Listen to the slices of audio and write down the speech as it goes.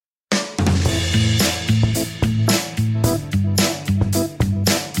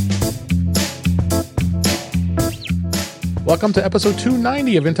Welcome to episode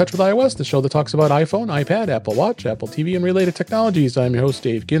 290 of In Touch with iOS, the show that talks about iPhone, iPad, Apple Watch, Apple TV, and related technologies. I'm your host,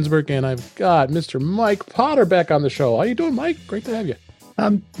 Dave Ginsburg, and I've got Mr. Mike Potter back on the show. How you doing, Mike? Great to have you.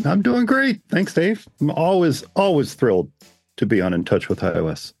 I'm doing great. Thanks, Dave. I'm always thrilled to be on In Touch with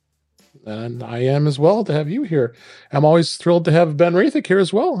iOS. And I am as well to have you here. I'm always thrilled to have Ben Roethig here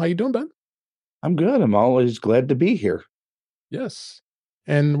as well. How you doing, Ben? I'm good. I'm always glad to be here. Yes.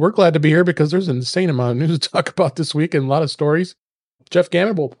 And we're glad to be here because there's an insane amount of news to talk about this week and a lot of stories. Jeff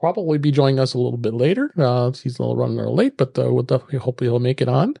Gamet will probably be joining us a little bit later. He's a little running a little late, but we'll definitely hopefully he'll make it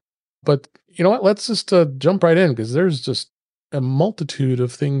on. But you know what? Let's just jump right in because there's just a multitude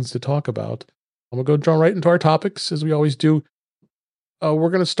of things to talk about. I'm going to go jump right into our topics as we always do. We're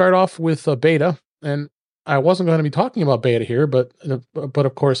going to start off with beta, and I wasn't going to be talking about beta here, but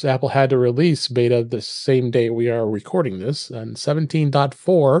of course Apple had to release beta the same day we are recording this, and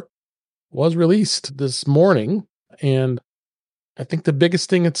 17.4 was released this morning, and I think the biggest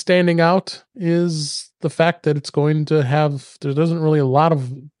thing that's standing out is the fact that it's going to have, there isn't really a lot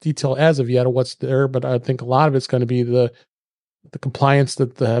of detail as of yet of what's there, but I think a lot of it's going to be the compliance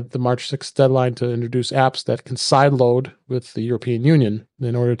that the March 6th deadline to introduce apps that can sideload with the European Union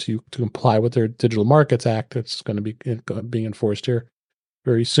in order to comply with their Digital Markets Act. That's going to be being enforced here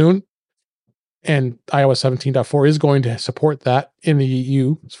very soon. And iOS 17.4 is going to support that in the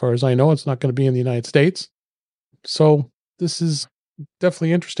EU. As far as I know, it's not going to be in the United States. So this is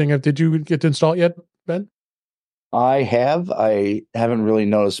definitely interesting. Did you get to install it yet, Ben? I have. I haven't really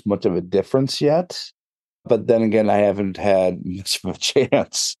noticed much of a difference yet. But then again, I haven't had much of a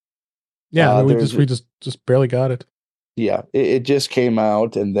chance. Yeah, we just barely got it. Yeah, it just came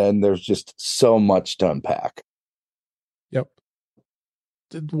out, and then there's just so much to unpack. Yep.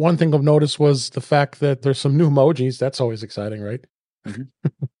 One thing I've noticed was the fact that there's some new emojis. That's always exciting, right? Mm-hmm.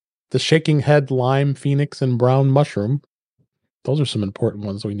 The shaking head, lime, phoenix, and brown mushroom. Those are some important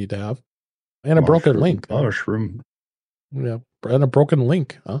ones we need to have. And a broken link. Mushroom. Yeah, and a broken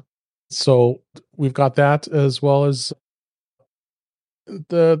link, huh? So we've got that, as well as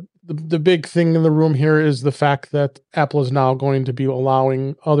the big thing in the room here is the fact that Apple is now going to be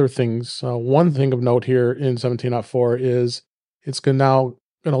allowing other things. One thing of note here in 17.4 is it's now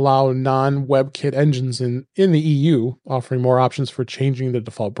going to allow non-WebKit engines in the EU, offering more options for changing the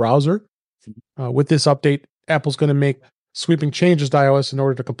default browser. With this update, Apple's going to make sweeping changes to iOS in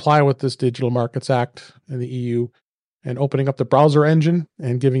order to comply with this Digital Markets Act in the EU, and opening up the browser engine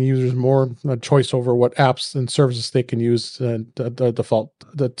and giving users more choice over what apps and services they can use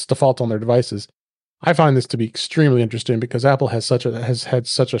that's default on their devices. I find this to be extremely interesting because Apple has had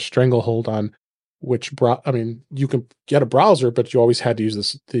such a stranglehold on which you can get a browser, but you always had to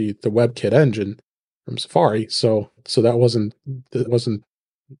use the WebKit engine from Safari. So that wasn't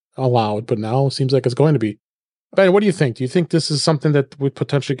allowed, but now it seems like it's going to be. Ben, what do you think? Do you think this is something that would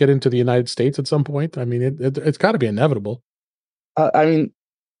potentially get into the United States at some point? I mean, it's got to be inevitable.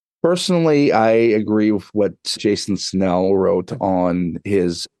 Personally, I agree with what Jason Snell wrote on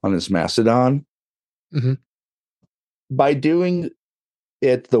his Mastodon. Mm-hmm. By doing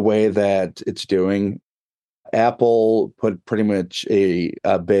it the way that it's doing, Apple put pretty much a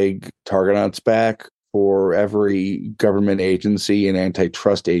big target on its back for every government agency and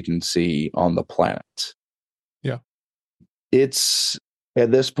antitrust agency on the planet. It's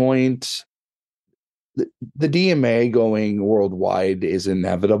at this point, the DMA going worldwide is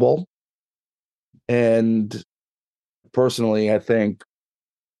inevitable. And personally, I think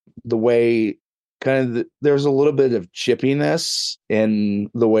the way there's a little bit of chippiness in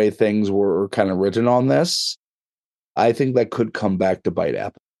the way things were kind of written on this. I think that could come back to bite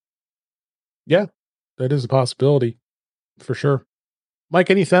Apple. Yeah, that is a possibility for sure. Mike,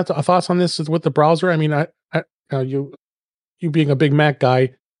 any thoughts on this with the browser? I mean, you being a big Mac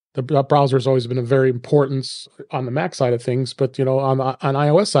guy, the browser has always been a very important on the Mac side of things, but on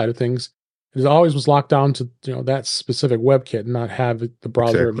iOS side of things, it always was locked down to that specific WebKit and not have the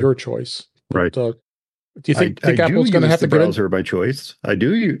browser of your choice. Right. Do you think Apple's going to have to get the browser by choice? I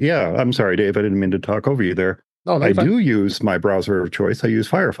do. Yeah, I'm sorry, Dave. I didn't mean to talk over you there. No, I do use my browser of choice. I use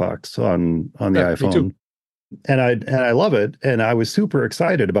Firefox on the iPhone. Me too. And I love it. And I was super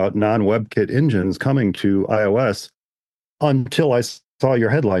excited about non-WebKit engines coming to iOS. Until I saw your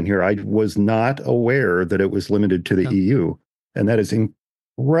headline here, I was not aware that it was limited to the EU. And that is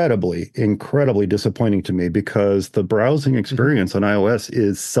incredibly disappointing to me because the browsing experience on iOS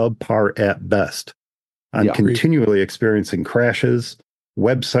is subpar at best. I'm continually experiencing crashes,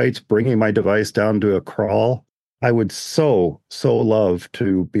 websites bringing my device down to a crawl. I would so love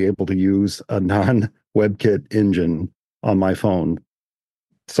to be able to use a non-WebKit engine on my phone.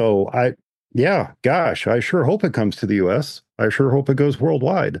 So Yeah, gosh, I sure hope it comes to the US. I sure hope it goes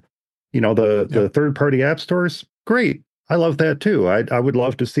worldwide. The third-party app stores, great. I love that too. I would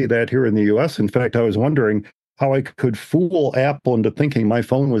love to see that here in the US. In fact, I was wondering how I could fool Apple into thinking my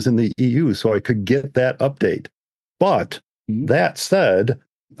phone was in the EU so I could get that update. But that said,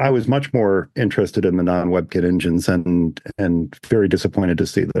 I was much more interested in the non-WebKit engines and very disappointed to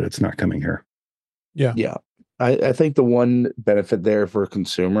see that it's not coming here. Yeah. Yeah. I think the one benefit there for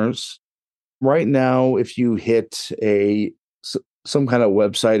consumers right now, if you hit some kind of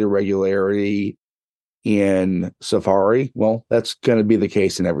website irregularity in Safari, well, that's going to be the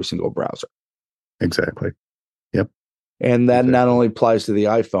case in every single browser. Exactly. Yep. And that not only applies to the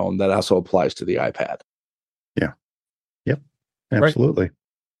iPhone, that also applies to the iPad. Yeah. Yep. Absolutely. Right.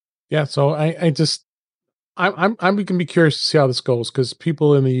 Yeah. So I'm going to be curious to see how this goes, because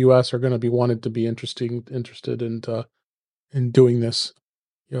people in the US are going to be wanting to be interested in doing this,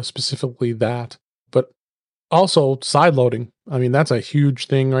 specifically that. But also side loading. I mean, that's a huge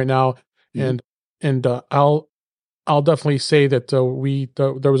thing right now. And I'll definitely say that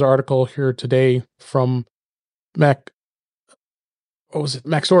there was an article here today from Mac. What was it?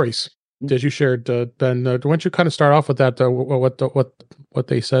 Mac Stories that you shared, Ben. Why don't you kind of start off with that? What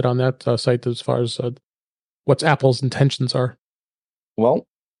they said on that site as far as what's Apple's intentions are. Well,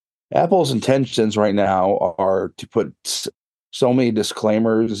 Apple's intentions right now are to put so many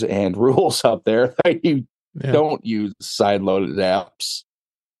disclaimers and rules out there that you don't use side-loaded apps.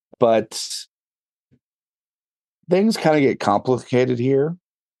 But things kind of get complicated here.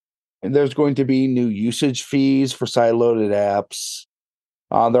 And there's going to be new usage fees for side-loaded apps.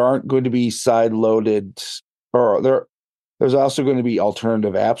 There aren't going to be side-loaded, or there's also going to be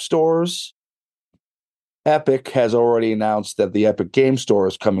alternative app stores. Epic has already announced that the Epic Game Store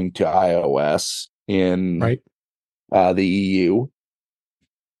is coming to iOS in the EU.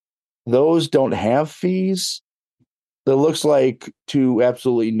 Those don't have fees. It looks like, to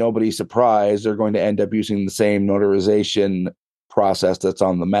absolutely nobody's surprise, they're going to end up using the same notarization process that's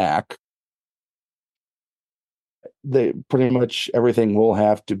on the Mac. Pretty much everything will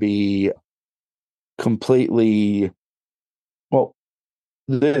have to be completely, well,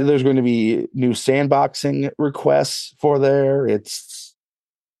 there's going to be new sandboxing requests for there.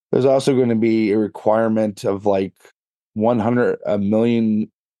 There's also going to be a requirement of like a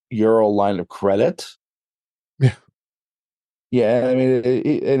million euro line of credit. Yeah. Yeah. I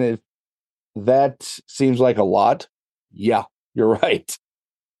mean, that seems like a lot. Yeah, you're right.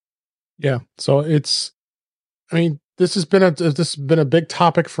 Yeah. So this has been a big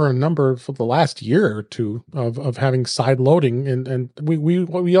topic for the last year or two of having side loading, and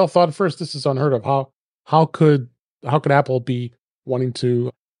we all thought at first this is unheard of. How could Apple be wanting to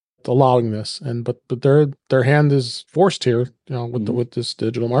allowing this? But their hand is forced here, with this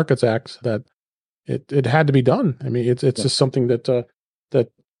Digital Markets Act, that it had to be done. I mean, it's just something that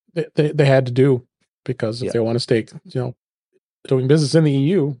they had to do, because if they want to stay doing business in the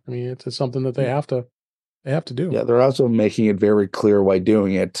EU, I mean, it's something that they have to do. Yeah, they're also making it very clear why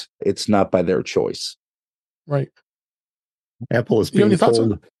doing it. It's not by their choice. Right. Apple is being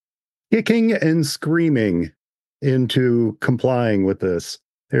told, kicking and screaming into complying with this.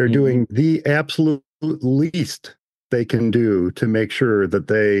 They're doing the absolute least they can do to make sure that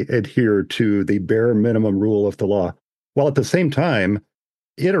they adhere to the bare minimum rule of the law, while at the same time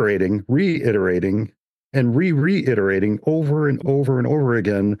iterating, reiterating, and reiterating over and over and over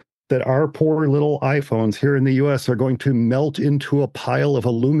again that our poor little iPhones here in the US are going to melt into a pile of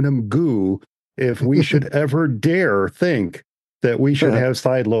aluminum goo if we should ever dare think that we should have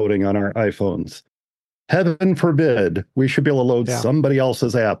side loading on our iPhones. Heaven forbid we should be able to load somebody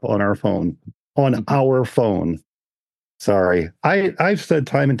else's app on our phone, our phone. Sorry. I've said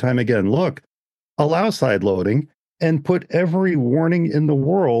time and time again, look, allow side loading and put every warning in the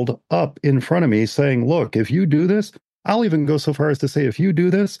world up in front of me saying, look, if you do this, I'll even go so far as to say, if you do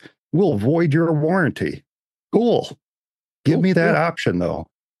this, we'll void your warranty. Cool. Give me that option, though.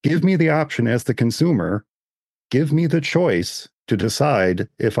 Give me the option as the consumer. Give me the choice to decide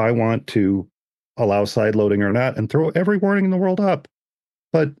if I want to allow side loading or not, and throw every warning in the world up.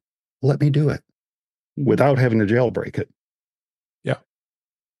 But let me do it without having to jailbreak it. Yeah.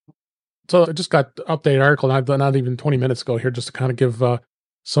 So I just got the updated article, not even 20 minutes ago here, just to kind of give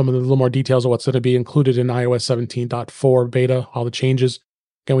some of the little more details of what's going to be included in iOS 17.4 beta, all the changes.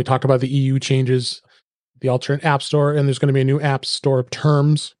 Again, we talked about the EU changes, the alternate app store, and there's going to be a new app store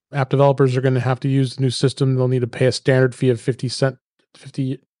terms. App developers are going to have to use the new system. They'll need to pay a standard fee of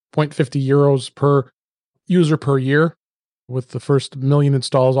 50.50 euros per user per year, with the first million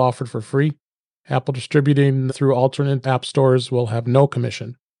installs offered for free. Apple distributing through alternate app stores will have no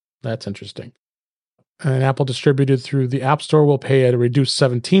commission. That's interesting. And Apple distributed through the App Store will pay at a reduced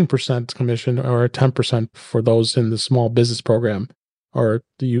 17% commission or 10% for those in the small business program or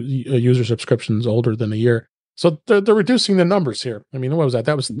the user subscriptions older than a year. So they're reducing the numbers here. I mean, what was that?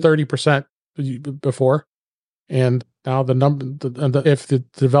 That was 30% before. And now the number, if the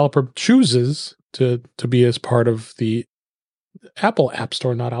developer chooses to be as part of the Apple App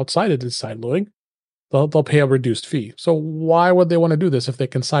Store, not outside of its sideloading, they'll pay a reduced fee. So why would they want to do this if they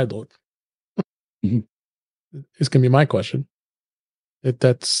can sideload? Is going to be my question. I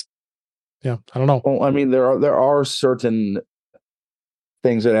don't know. Well, I mean, there are certain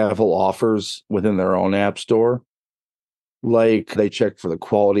things that Apple offers within their own app store, like they check for the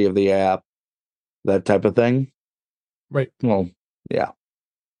quality of the app, that type of thing. Right. Well, yeah.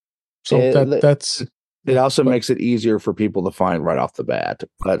 So it also makes it easier for people to find right off the bat.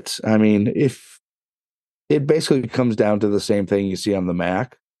 But I mean, if it basically comes down to the same thing you see on the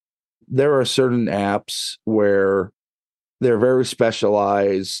Mac, there are certain apps where they're very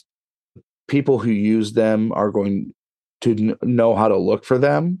specialized. People who use them are going to know how to look for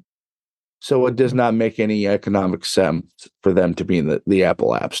them. So it does not make any economic sense for them to be in the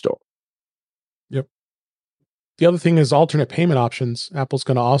Apple App Store. Yep. The other thing is alternate payment options. Apple's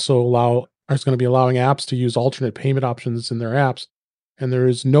going to be allowing apps to use alternate payment options in their apps. And there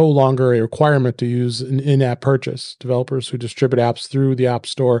is no longer a requirement to use an in-app purchase. Developers who distribute apps through the App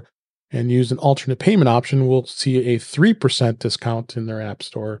Store and use an alternate payment option will see a 3% discount in their App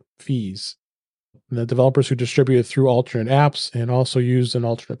Store fees. And the developers who distribute it through alternate apps and also use an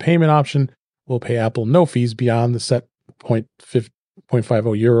alternate payment option will pay Apple no fees beyond the set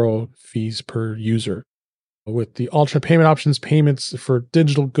 0.50 euro fees per user. With the alternate payment options, payments for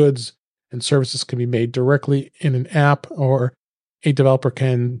digital goods and services can be made directly in an app, or a developer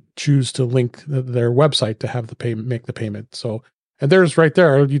can choose to link their website to have make the payment. So, and there's right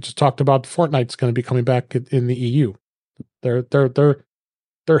there. You just talked about Fortnite's going to be coming back in the EU. They're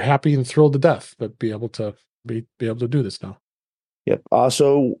happy and thrilled to death, but be able to do this now. Yep.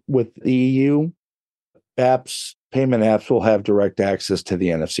 Also, with the EU apps, payment apps will have direct access to the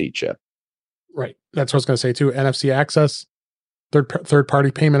NFC chip. Right. That's what I was going to say too. NFC access. Third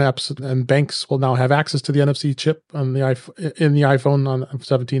party payment apps and banks will now have access to the NFC chip on the iPhone on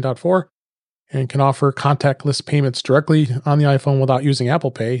 17.4 and can offer contactless payments directly on the iPhone without using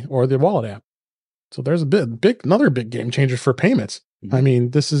Apple Pay or the wallet app. So there's another big game changer for payments. Mm-hmm. I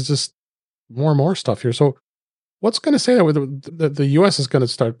mean, this is just more and more stuff here. So what's going to say that the U.S. is going to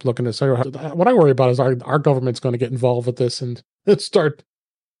start looking at? What I worry about is our government's going to get involved with this and start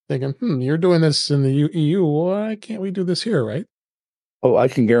thinking, you're doing this in the EU. Why can't we do this here, right? Oh, I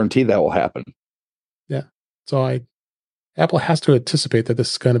can guarantee that will happen. Yeah. So Apple has to anticipate that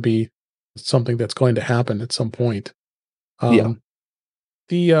this is going to be something that's going to happen at some point. Yeah.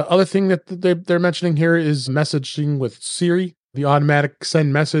 The other thing that they're mentioning here is messaging with Siri. The automatic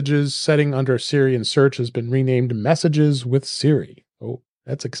send messages setting under Siri and search has been renamed Messages with Siri. Oh,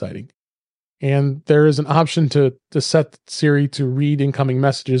 that's exciting. And there is an option to set Siri to read incoming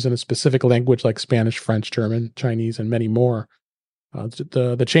messages in a specific language like Spanish, French, German, Chinese, and many more.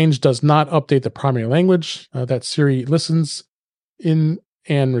 The change does not update the primary language that Siri listens in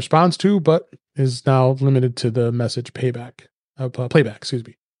and responds to, but is now limited to the message playback. Excuse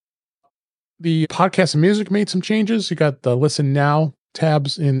me. The podcast and music made some changes. You got the Listen Now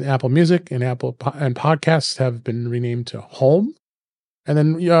tabs in Apple Music, and and podcasts have been renamed to Home. And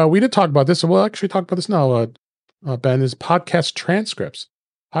then we did talk about this, and we'll actually talk about this now. Ben, is podcast transcripts.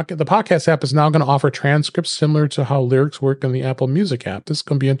 The podcast app is now going to offer transcripts similar to how lyrics work in the Apple Music app. This is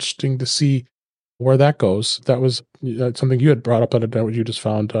going to be interesting to see where that goes. That was something you had brought up on what you just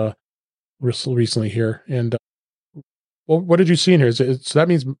found recently here. And what did you see in here? So that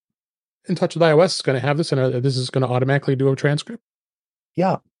means In Touch with iOS is going to have this, and this is going to automatically do a transcript?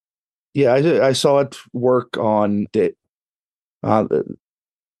 Yeah. Yeah, I saw it work on a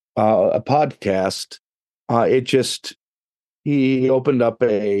podcast. It just... He opened up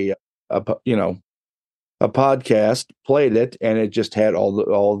a podcast, played it, and it just had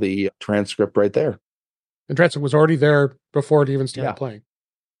all the transcript right there. The transcript was already there before it even started playing.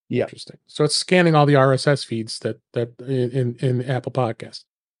 Yeah, interesting. So it's scanning all the RSS feeds that in Apple Podcast.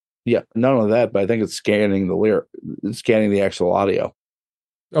 Yeah, not only that, but I think it's scanning scanning the actual audio.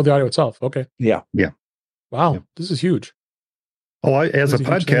 Oh, the audio itself. Okay. Yeah. Wow, yeah. This is huge. Oh, as a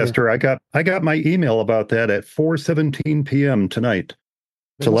podcaster, I got my email about that at 4:17 p.m. tonight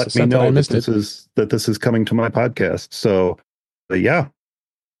to let me know that this is coming to my podcast. So, yeah,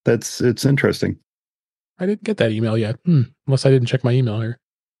 it's interesting. I didn't get that email yet, unless I didn't check my email here.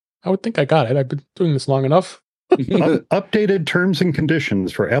 I would think I got it. I've been doing this long enough. Updated terms and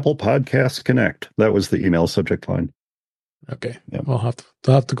conditions for Apple Podcasts Connect. That was the email subject line. Okay. Yeah. I'll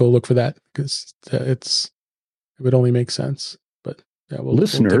have to go look for that because it would only make sense. But yeah,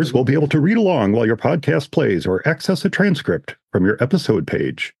 listeners will be able to read along while your podcast plays or access a transcript from your episode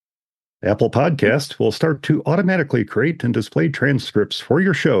page. Apple Podcast will start to automatically create and display transcripts for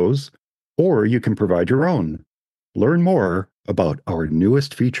your shows, or you can provide your own. Learn more about our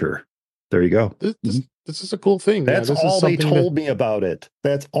newest feature. There you go. This is a cool thing. That's all they told me about it.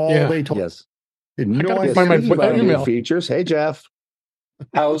 That's all they told. Yes. No, I find my email features. Hey, Jeff,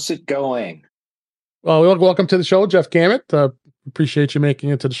 how's it going? Well, welcome to the show, Jeff Gamet. Appreciate you making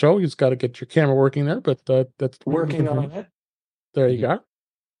it to the show. You just got to get your camera working there, but that's working on it. There you go.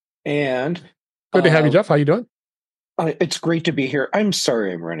 And good to have you, Jeff. How you doing? It's great to be here. I'm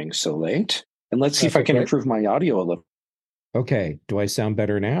sorry I'm running so late. And let's see if I can improve my audio a little. Okay. Do I sound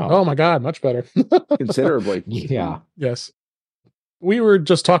better now? Oh my God, much better. Considerably. Yeah. Yes. We were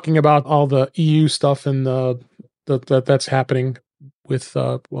just talking about all the EU stuff and that's happening with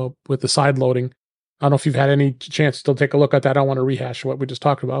the side loading. I don't know if you've had any chance to take a look at that. I don't want to rehash what we just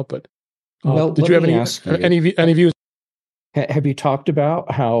talked about, but did you have any views? Have you talked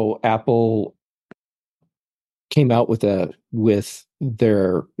about how Apple came out with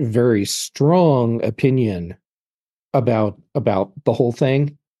their very strong opinion about the whole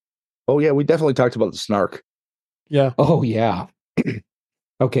thing? Oh yeah, we definitely talked about the snark. Yeah. Oh yeah.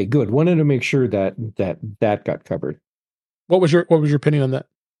 Okay, good. Wanted to make sure that got covered. What was your opinion on that?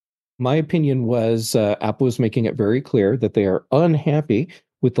 My opinion was Apple was making it very clear that they are unhappy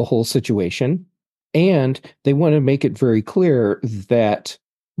with the whole situation, and they want to make it very clear that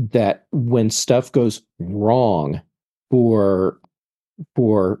when stuff goes wrong for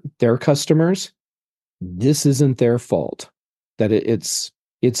their customers, this isn't their fault. That it's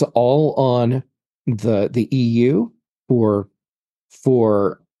all on the EU for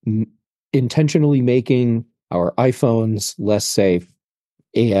intentionally making our iPhones less safe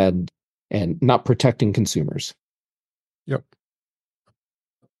and not protecting consumers. Yep.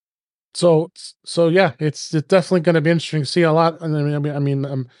 So yeah, it's definitely going to be interesting to see a lot. I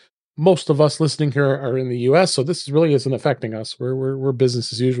mean, most of us listening here are in the U.S., so this really isn't affecting us. We're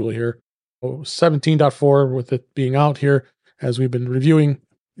business as usual here. 17.4 with it being out here as we've been reviewing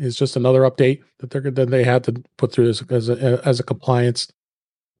is just another update that they had to put through as a compliance.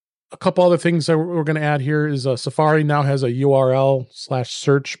 A couple other things that we're going to add here is Safari now has a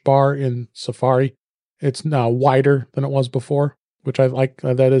URL/search bar in Safari. It's now wider than it was before, which I like.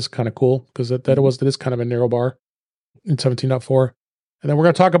 That is kind of cool because that is kind of a narrow bar in 17.4. And then we're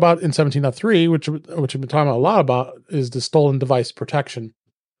going to talk about in 17.3, which we've been talking a lot about, is the stolen device protection.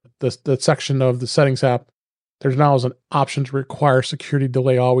 The section of the settings app, there's now is an option to require security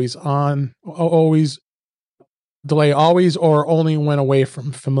delay always or only when away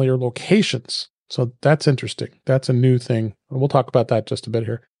from familiar locations. So that's interesting. That's a new thing. We'll talk about that just a bit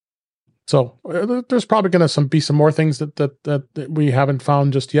here. So there's probably going to be some more things that we haven't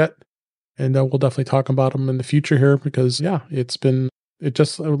found just yet. And we'll definitely talk about them in the future here because, yeah, it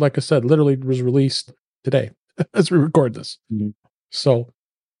just, like I said, literally was released today as we record this. Mm-hmm.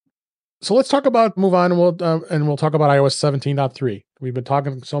 So let's move on, and we'll talk about iOS 17.3. We've been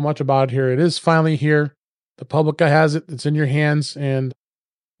talking so much about it here. It is finally here. The public has it. It's in your hands, and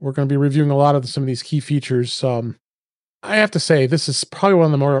we're going to be reviewing a lot of some of these key features. I have to say, this is probably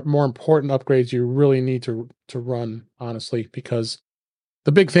one of the more important upgrades you really need to run, honestly, because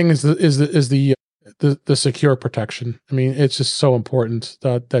the big thing is the secure protection. I mean, it's just so important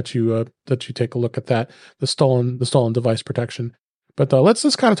that you take a look at that, the stolen device protection. But let's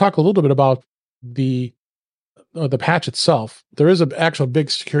just kind of talk a little bit about the patch itself. There is an actual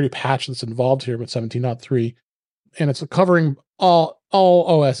big security patch that's involved here with 17.3, and it's covering all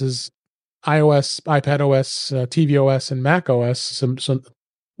OSs, iOS, iPadOS, tvOS, and macOS, some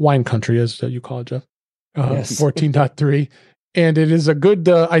wine country, as you call it, Jeff. Yes. 14.3. And it is a good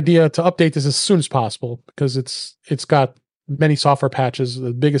idea to update this as soon as possible because it's got many software patches.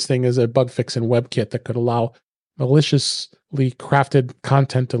 The biggest thing is a bug fix in WebKit that could allow maliciously crafted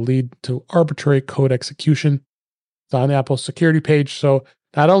content to lead to arbitrary code execution. It's on Apple's security page. So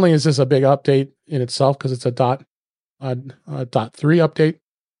not only is this a big update in itself because it's a dot 3 update,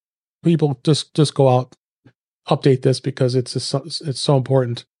 people just go out, update this because it's so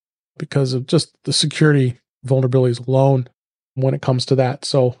important because of just the security vulnerabilities alone when it comes to that.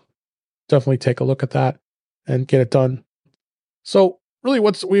 So definitely take a look at that and get it done. So really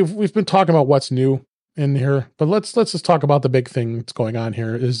we've been talking about what's new in here, but let's just talk about the big thing that's going on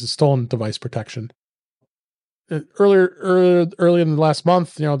here is the stolen device protection. early in the last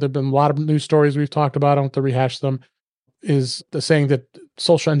month, there've been a lot of news stories we've talked about. I don't have to rehash them. Is the saying that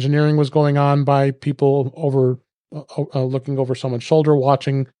social engineering was going on by people over looking over someone's shoulder,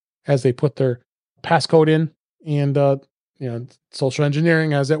 watching as they put their passcode in, and social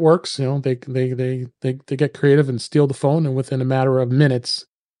engineering as it works. They get creative and steal the phone, and within a matter of minutes,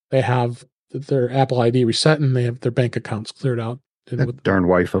 they have their Apple ID reset and they have their bank accounts cleared out. That darn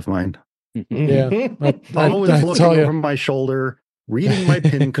wife of mine. Yeah, always looking over my shoulder, reading my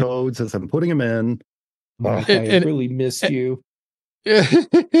PIN codes as I'm putting them in. Mike, I really missed you. It's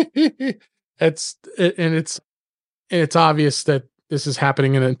obvious that this is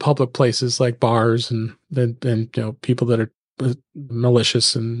happening in public places like bars and people that are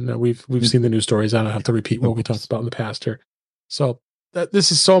malicious, and we've seen the news stories. I don't have to repeat what we talked about in the past here. So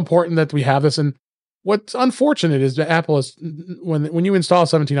this is so important that we have this. And what's unfortunate is that Apple is when you install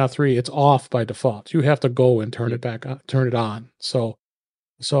 17.3, it's off by default. You have to go and turn it on. So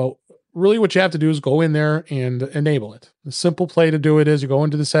really what you have to do is go in there and enable it. The simple play to do it is you go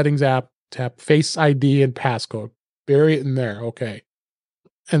into the settings app, tap Face ID and passcode, bury it in there. Okay.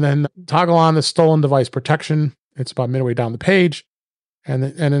 And then toggle on the stolen device protection. It's about midway down the page. And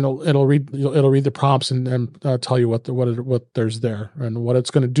it'll read the prompts and tell you what there's there. And what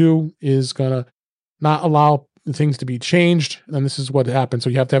it's going to do is going to not allow things to be changed. And this is what happens. So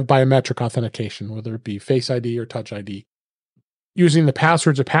you have to have biometric authentication, whether it be Face ID or Touch ID. Using the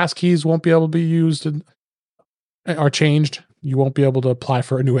passwords or passkeys won't be able to be used or changed. You won't be able to apply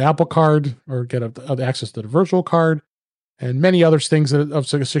for a new Apple card or get access to the virtual card, and many other things of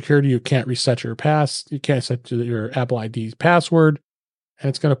security. You can't reset your you can't set your Apple ID password, and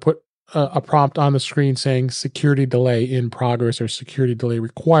it's going to put a prompt on the screen saying security delay in progress or security delay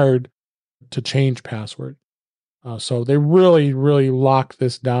required to change password. So they really, really locked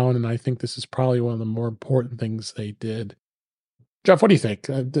this down, and I think this is probably one of the more important things they did. Jeff, what do you think?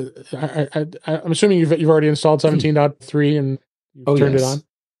 I'm assuming you've already installed 17.3 and you've turned it on.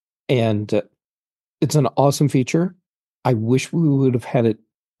 And it's an awesome feature. I wish we would have had it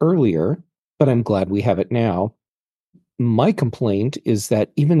earlier, but I'm glad we have it now. My complaint is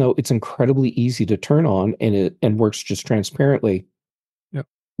that even though it's incredibly easy to turn on and works just transparently, yep.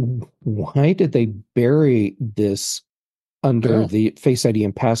 Why did they bury this under the Face ID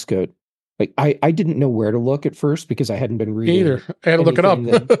and passcode? Like I didn't know where to look at first because I hadn't been reading. Either. I had to look it up.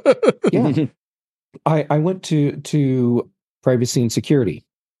 Yeah. I went to privacy and security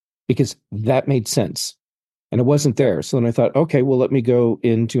because that made sense. And it wasn't there. So then I thought, okay, well, let me go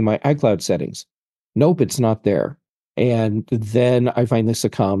into my iCloud settings. Nope, it's not there. And then I finally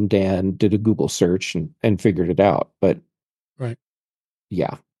succumbed and did a Google search and figured it out. But right.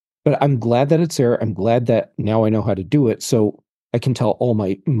 Yeah. But I'm glad that it's there. I'm glad that now I know how to do it. So I can tell all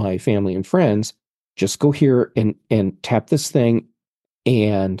my family and friends, just go here and tap this thing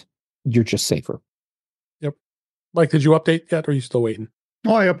and you're just safer. Yep. Mike, did you update yet or are you still waiting?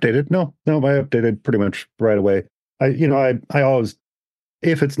 Oh, I updated. No, I updated pretty much right away. I always,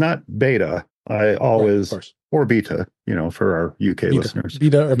 if it's not beta, I always, right, or beta, for our UK listeners.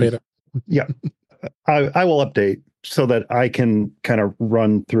 Beta or beta. Yeah. I will update so that I can kind of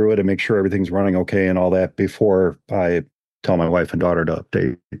run through it and make sure everything's running okay and all that before I tell my wife and daughter to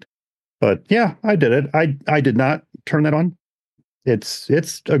update. But yeah, I did it. I did not turn that on. It's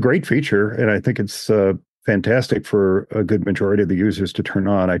a great feature, and I think it's fantastic for a good majority of the users to turn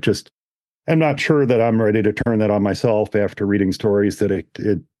on. I'm not sure that I'm ready to turn that on myself after reading stories that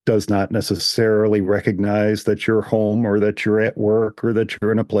it does not necessarily recognize that you're home or that you're at work or that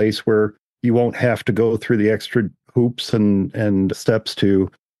you're in a place where you won't have to go through the extra hoops and steps to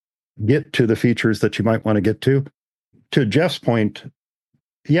get to the features that you might want to get to. To Jeff's point,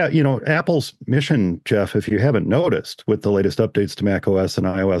 yeah, Apple's mission, Jeff, if you haven't noticed with the latest updates to macOS and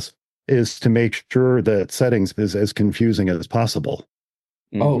iOS, is to make sure that settings is as confusing as possible.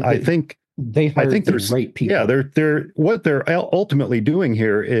 Oh, I think there's right people. Yeah, they're what they're ultimately doing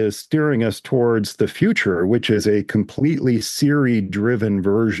here is steering us towards the future, which is a completely Siri-driven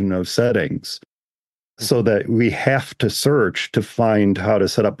version of settings, so that we have to search to find how to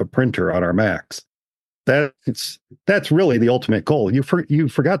set up a printer on our Macs. That's really the ultimate goal. You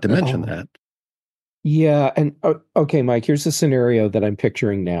forgot to mention that. Yeah, and okay, Mike, here's the scenario that I'm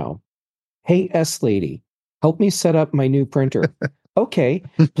picturing now. Hey, S lady, help me set up my new printer. Okay,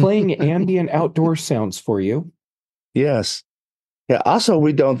 playing ambient outdoor sounds for you. Yes. Yeah. Also,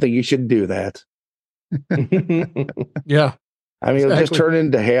 we don't think you should do that. Yeah. I mean, it'll just turn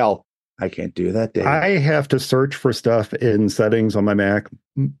into hell. I can't do that, Dave. I have to search for stuff in settings on my Mac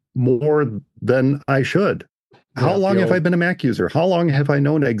more than I should. How long have I been a Mac user? How long have I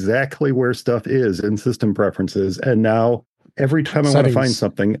known exactly where stuff is in system preferences? And now every time I want to find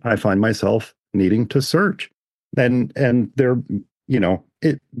something, I find myself needing to search. And they're,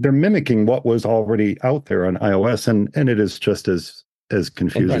 they're mimicking what was already out there on iOS, and it is just as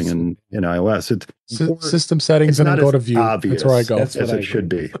confusing in iOS. It's system settings and then go to view. Obvious. That's where I go. As it should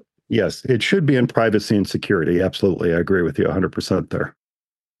be. Yes, it should be in privacy and security. Absolutely. I agree with you 100% there.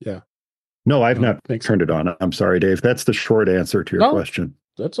 Yeah. No, I've not turned it on. I'm sorry, Dave. That's the short answer to your question.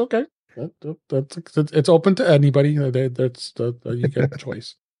 That's okay. It's open to anybody. You get a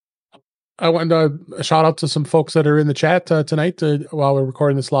choice. I want to shout out to some folks that are in the chat tonight while we're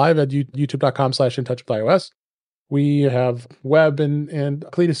recording this live at youtube.com/intouchwithios. We have Webb and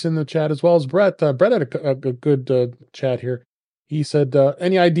Cletus in the chat as well as Brett. Brett had a good chat here. He said,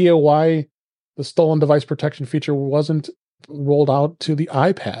 any idea why the stolen device protection feature wasn't rolled out to the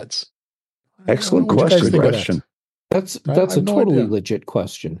iPads? Excellent question. That's a totally legit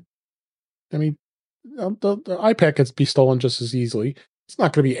question. I mean, the iPad could be stolen just as easily. It's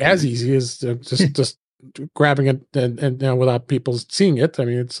not going to be as easy as just grabbing it and without people seeing it. I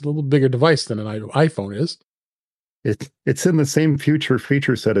mean, it's a little bigger device than an iPhone is. It's in the same feature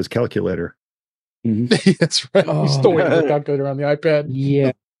set as calculator. Mm-hmm. That's right. You still waiting for a calculator on the iPad.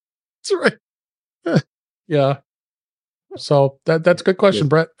 Yeah, that's right. Yeah. So that's a good question,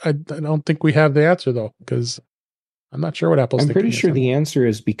 Brett. I don't think we have the answer though, because I'm not sure what Apple's thinking. I'm pretty sure the answer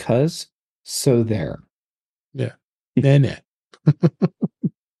is because. So there. Yeah. Nah.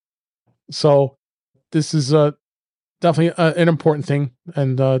 So this is definitely an important thing,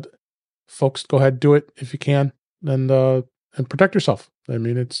 and folks, go ahead, do it if you can, and protect yourself. I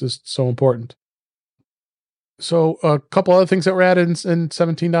mean, it's just so important. So a couple other things that were added in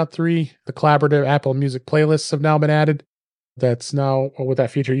 17.3, the collaborative Apple Music playlists have now been added. That's now, with that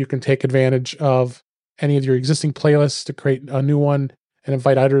feature, you can take advantage of any of your existing playlists to create a new one and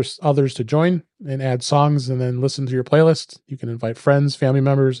invite others to join and add songs and then listen to your playlist. You can invite friends, family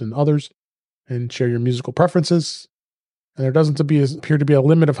members, and others and share your musical preferences. And there doesn't appear to be a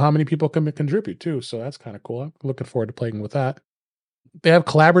limit of how many people can contribute too. So that's kind of cool. I'm looking forward to playing with that. They have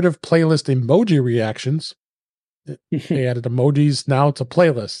collaborative playlist emoji reactions. They added emojis now to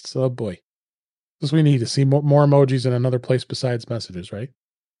playlists. Oh boy. This we need to see more emojis in another place besides messages, right?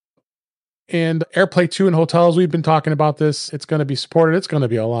 And AirPlay 2 in hotels, we've been talking about this. It's going to be supported. It's going to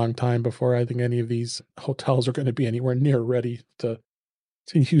be a long time before I think any of these hotels are going to be anywhere near ready to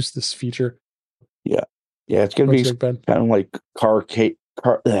use this feature. Yeah. Yeah, it's going to be kind of like car key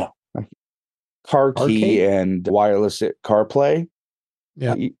and wireless CarPlay.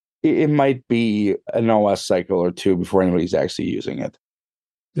 Yeah. It might be an OS cycle or two before anybody's actually using it.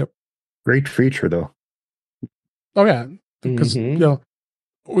 Yep. Great feature, though. Oh, yeah. Because,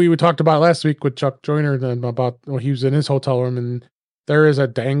 we talked about last week with Chuck Joyner about he was in his hotel room and there is a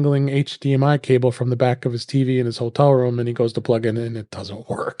dangling HDMI cable from the back of his TV in his hotel room and he goes to plug in and it doesn't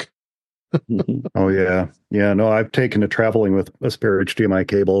work. Oh, yeah. Yeah, no, I've taken to traveling with a spare HDMI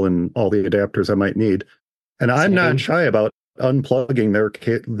cable and all the adapters I might need. And I'm not shy about unplugging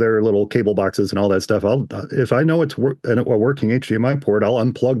their little cable boxes and all that stuff. If I know it's a working HDMI port, I'll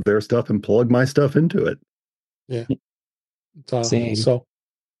unplug their stuff and plug my stuff into it. Yeah. Same. So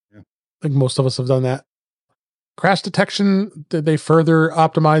I think most of us have done that. Crash detection, they further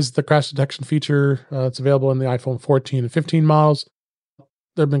optimized the crash detection feature. It's available in the iPhone 14 and 15 models.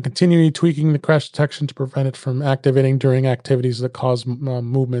 They've been continually tweaking the crash detection to prevent it from activating during activities that cause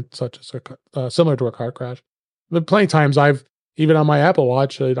movement, such as similar to a car crash. But plenty of times even on my Apple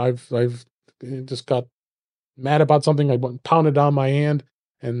Watch, I've just got mad about something. I went and pounded on my hand,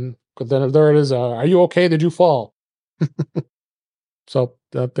 and then there it is. Are you okay? Did you fall? So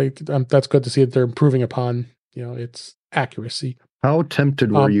that's good to see that they're improving upon its accuracy. How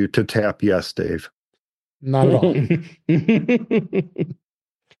tempted were you to tap yes, Dave? Not at all.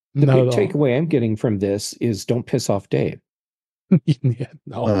 The big takeaway I'm getting from this is don't piss off Dave. Yeah,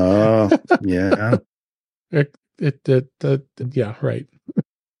 no. Yeah. Yeah, right.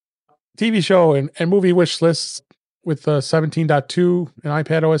 TV show and movie wish lists with 17.2 and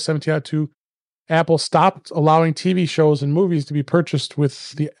iPadOS 17.2. Apple stopped allowing TV shows and movies to be purchased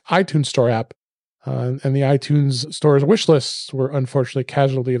with the iTunes Store app. And the iTunes Store's wish lists were unfortunately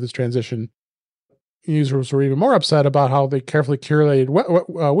casualty of this transition. Users were even more upset about how they carefully curated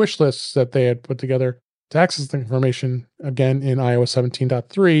wish lists that they had put together to access the information again in iOS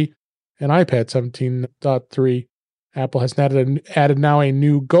 17.3 and iPad 17.3. Apple has added now a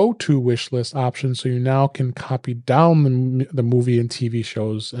new go-to wish list option, so you now can copy down the movie and TV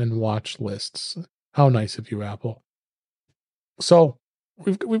shows and watch lists. How nice of you, Apple. So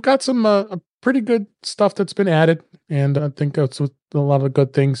we've got some pretty good stuff that's been added, and I think that's a lot of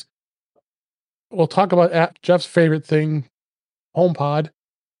good things. We'll talk about Jeff's favorite thing, HomePod.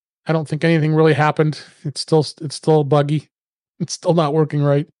 I don't think anything really happened. It's still buggy. It's still not working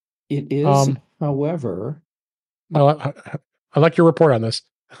right. It is, however. I like your report on this.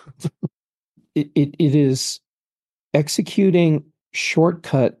 It is executing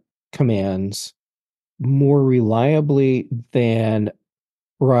shortcut commands more reliably than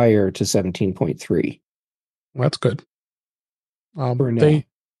prior to 17.3. That's good. They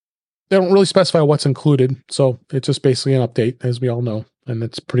don't really specify what's included, so it's just basically an update, as we all know, and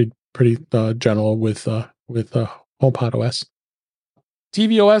it's pretty general with HomePod OS.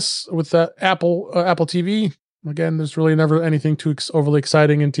 tvOS with Apple TV. Again, there's really never anything too overly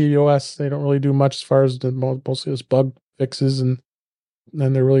exciting in tvOS. They don't really do much as far as mostly just bug fixes, and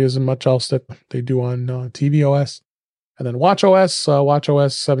then there really isn't much else that they do on tvOS. And then watchOS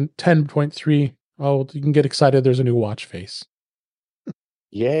 10.3. Oh, you can get excited. There's a new watch face.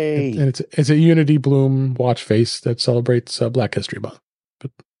 Yay! And it's a Unity Bloom watch face that celebrates Black History Month.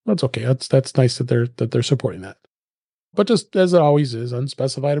 But that's okay. That's nice that they're supporting that. But just as it always is,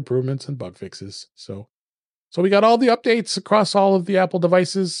 unspecified improvements and bug fixes. So we got all the updates across all of the Apple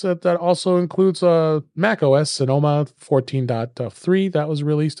devices. That also includes Mac OS Sonoma 14.3 that was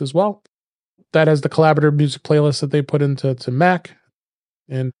released as well. That has the collaborative music playlist that they put into Mac,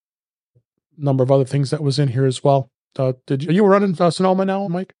 and a number of other things that was in here as well. Are you running Sonoma now,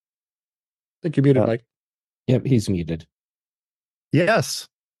 Mike? I think you're muted, Mike. Yep, he's muted. Yes,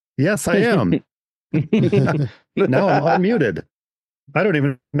 I am. Now I'm unmuted. I don't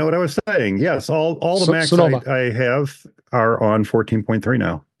even know what I was saying. Yes, all the Macs I have are on 14.3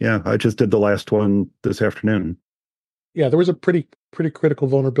 now. Yeah, I just did the last one this afternoon. Yeah, there was a pretty critical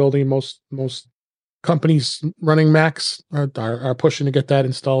vulnerability. Most companies running Macs are pushing to get that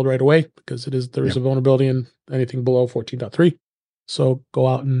installed right away, because there is a vulnerability in anything below 14.3. So go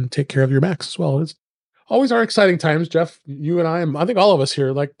out and take care of your Macs as well. It's always our exciting times, Jeff. You and I think all of us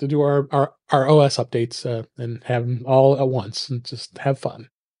here like to do our OS updates and have them all at once and just have fun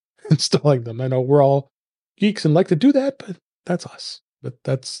installing them. I know we're all geeks and like to do that, but that's us. But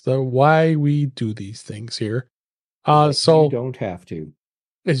that's why we do these things here. So you don't have to.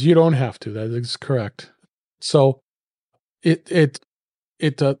 As you don't have to. That is correct. So it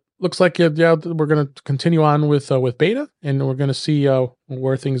looks like we're going to continue on with beta, and we're going to see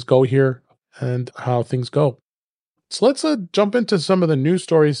where things go here and how things go. So let's jump into some of the news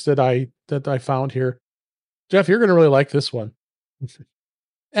stories that I found here. Jeff, you're going to really like this one.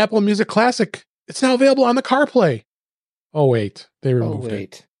 Apple Music Classic. It's now available on the CarPlay. Oh wait, they removed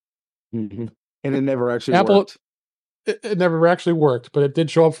it. Mm-hmm. And it never actually worked. It never actually worked, but it did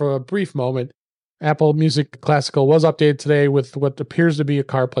show up for a brief moment. Apple Music Classical was updated today with what appears to be a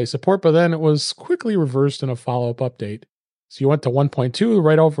CarPlay support, but then it was quickly reversed in a follow-up update. So you went to 1.2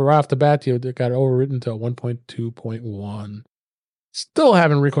 right off the bat. You got overwritten to 1.2.1. Still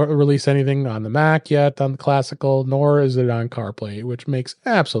haven't released anything on the Mac yet on the Classical, nor is it on CarPlay, which makes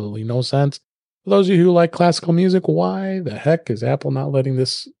absolutely no sense. For those of you who like classical music, why the heck is Apple not letting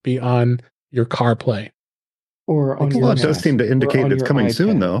this be on your CarPlay? Or on your it does seem to indicate it's coming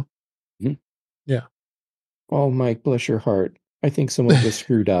soon, though. Mm-hmm. Yeah. Oh, Mike, bless your heart. I think someone just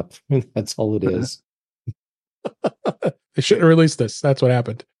screwed up. That's all it is. They shouldn't have released this. That's what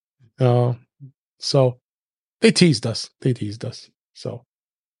happened. So they teased us. So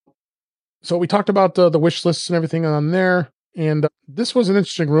we talked about the wish lists and everything on there. And this was an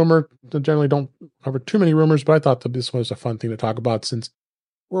interesting rumor. I generally don't cover too many rumors, but I thought that this was a fun thing to talk about since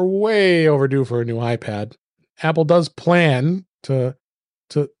we're way overdue for a new iPad. Apple does plan to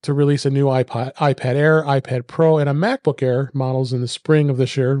release a new iPad Air, iPad Pro, and a MacBook Air models in the spring of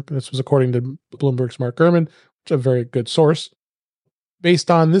this year. This was according to Bloomberg's Mark Gurman, which is a very good source.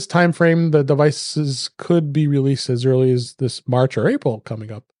 Based on this time frame, the devices could be released as early as this March or April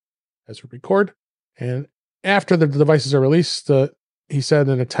coming up as we record. And after the devices are released, he said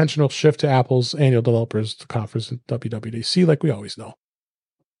an intentional shift to Apple's annual developers conference in WWDC, like we always know.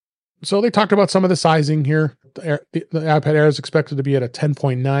 So they talked about some of the sizing here. The iPad Air is expected to be at a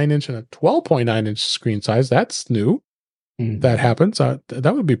 10.9 inch and a 12.9 inch screen size. That's new. That happens.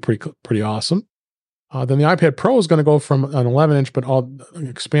 That would be pretty awesome. Then the iPad Pro is going to go from an 11 inch, but I'll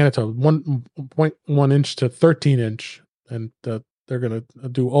expand it to 1.1 inch to 13 inch. And they're going to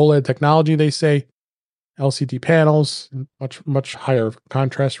do OLED technology, they say. LCD panels, much higher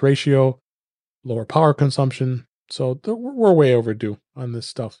contrast ratio, lower power consumption. So we're way overdue on this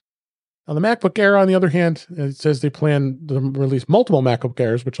stuff. Now, the MacBook Air, on the other hand, it says they plan to release multiple MacBook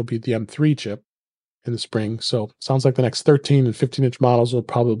Airs, which will be the M3 chip. in the spring. So sounds like the next 13 and 15-inch models will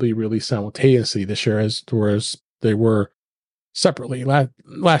probably be released simultaneously this year, whereas they were separately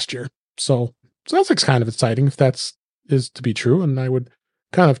last year. So that's kind of exciting if is to be true. And I would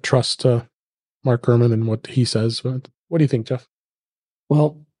kind of trust Mark Gurman and what he says. But what do you think, Jeff?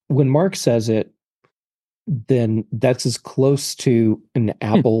 Well, when Mark says it, then that's as close to an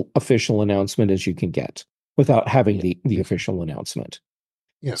Apple official announcement as you can get without having the official announcement.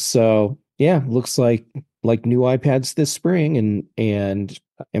 Yeah. So yeah, looks like new iPads this spring and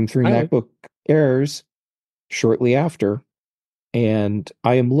M3 MacBook Airs shortly after. And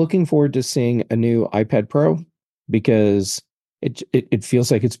I am looking forward to seeing a new iPad Pro because it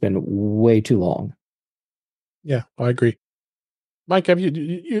feels like it's been way too long. Yeah, I agree. Mike, have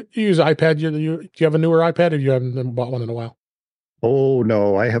you use iPad? Do you have a newer iPad, or you haven't bought one in a while? Oh,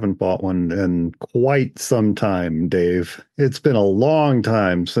 no, I haven't bought one in quite some time, Dave. It's been a long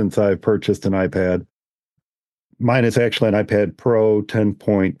time since I've purchased an iPad. Mine is actually an iPad Pro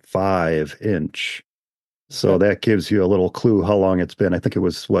 10.5 inch. So that gives you a little clue how long it's been. I think it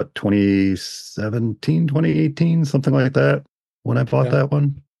was, 2017, 2018, something like that, when I bought that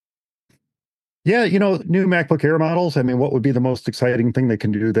one. Yeah, new MacBook Air models. I mean, what would be the most exciting thing they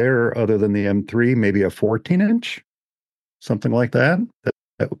can do there other than the M3? Maybe a 14-inch? Something like that.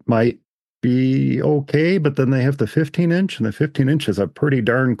 That might be okay, but then they have the 15-inch, and the 15-inch is a pretty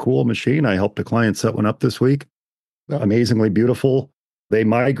darn cool machine. I helped a client set one up this week. Amazingly beautiful. They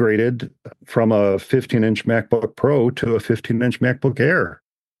migrated from a 15-inch MacBook Pro to a 15-inch MacBook Air.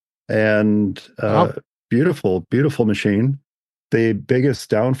 And beautiful, beautiful machine. The biggest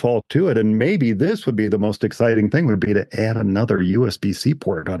downfall to it, and maybe this would be the most exciting thing, would be to add another USB-C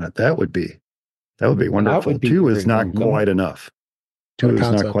port on it. That would be wonderful. Two is not quite enough. Two is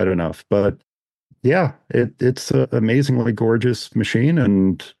not quite enough. But yeah, it's an amazingly gorgeous machine.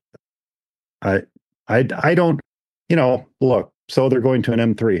 And I don't, look, so they're going to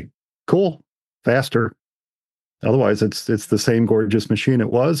an M3. Cool, faster. Otherwise, it's the same gorgeous machine it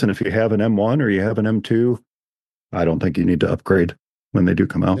was. And if you have an M1 or you have an M2, I don't think you need to upgrade when they do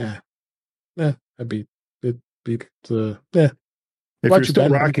come out. Yeah, If you're still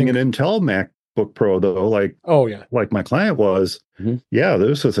rocking an Intel MacBook Pro, though, like my client was, yeah,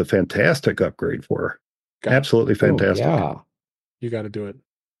 this was a fantastic upgrade for her. Absolutely fantastic. You got to do it.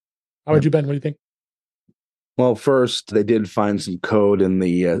 How would you, Ben? What do you think? Well, first, they did find some code in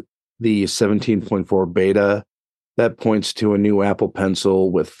the 17.4 beta that points to a new Apple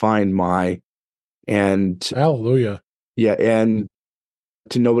Pencil with Find My. And hallelujah. Yeah, and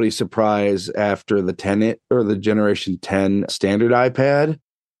to nobody's surprise, after the 10 or the generation 10 standard iPad,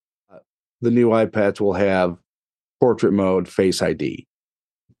 the new iPads will have portrait mode Face ID.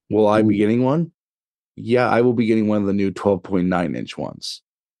 Will I be getting one? Yeah, I will be getting one of the new 12.9-inch ones.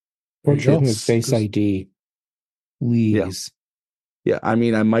 Portrait mode Face ID. Please. Yeah, I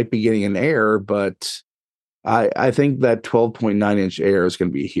mean, I might be getting an Air, but I think that 12.9-inch Air is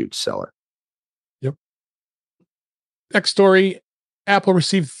going to be a huge seller. Next story, Apple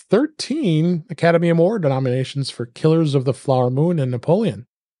received 13 Academy Award nominations for Killers of the Flower Moon and Napoleon.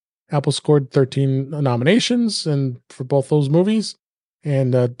 Apple scored 13 nominations for both those movies,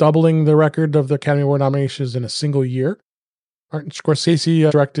 and doubling the record of the Academy Award nominations in a single year. Martin Scorsese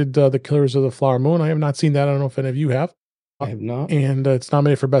directed The Killers of the Flower Moon. I have not seen that. I don't know if any of you have. I have not. And it's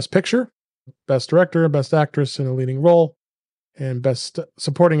nominated for Best Picture, Best Director, Best Actress in a Leading Role, and Best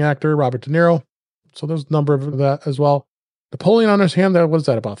Supporting Actor, Robert De Niro. So there's a number of that as well. Napoleon, on his hand, what is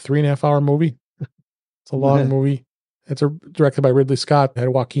that, about 3.5 hour movie? It's a long movie. It's directed by Ridley Scott. It had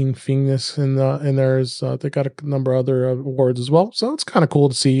Joaquin Phoenix in theirs. They got a number of other awards as well. So it's kind of cool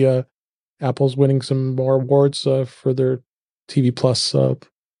to see Apple's winning some more awards for their TV Plus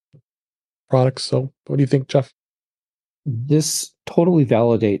products. So what do you think, Jeff? This totally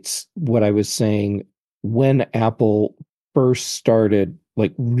validates what I was saying when Apple first started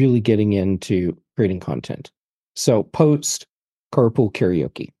really getting into creating content. So post carpool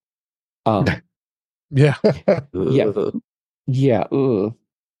karaoke. Yeah. Yeah.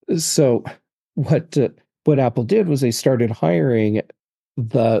 So what Apple did was they started hiring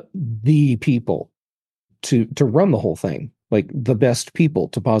the people to run the whole thing, like the best people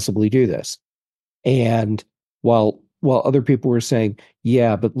to possibly do this. And while other people were saying,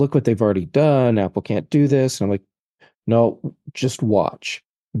 yeah, but look what they've already done, Apple can't do this. And I'm like, no, just watch.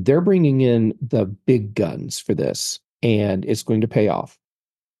 They're bringing in the big guns for this, and it's going to pay off.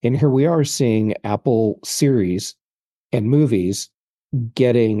 And here we are seeing Apple series and movies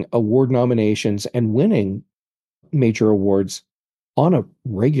getting award nominations and winning major awards on a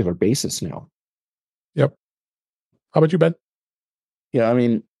regular basis now. Yep. How about you, Ben? Yeah, I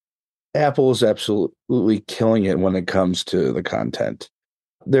mean, Apple is absolutely killing it when it comes to the content.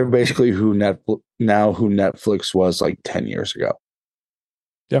 They're basically who Netflix was like 10 years ago.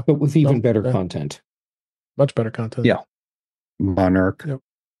 Yeah. But with even better content. Much better content. Yeah. Monarch. Yep.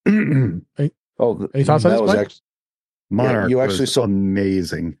 Any thoughts on this, Monarch you actually was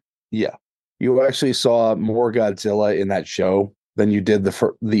amazing. Yeah. You actually saw more Godzilla in that show than you did the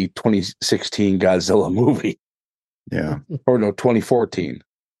 2016 Godzilla movie. Yeah. Or no, 2014.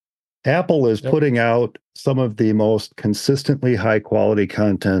 Apple is putting out some of the most consistently high quality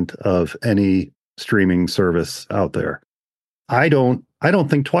content of any streaming service out there. I don't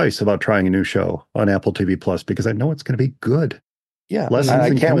think twice about trying a new show on Apple TV Plus because I know it's going to be good. Yeah. Lessons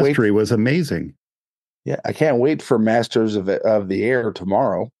in Chemistry was amazing. Yeah, I can't wait for Masters of the Air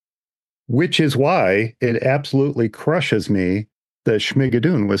tomorrow. Which is why it absolutely crushes me that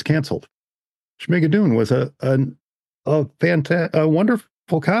Schmigadoon was canceled. Schmigadoon was a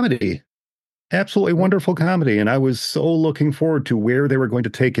wonderful comedy. Absolutely wonderful comedy. And I was so looking forward to where they were going to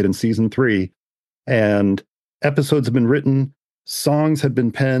take it in season 3. And episodes have been written, songs have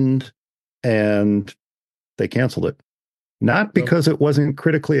been penned, and they canceled it. Not because it wasn't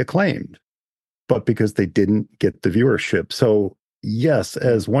critically acclaimed, but because they didn't get the viewership. So yes,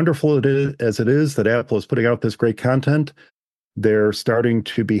 as wonderful as it is that Apple is putting out this great content, they're starting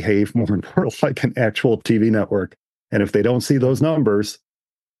to behave more and more like an actual TV network. And if they don't see those numbers,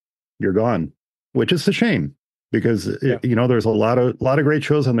 you're gone, which is a shame because there's a lot of great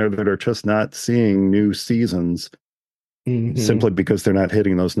shows on there that are just not seeing new seasons simply because they're not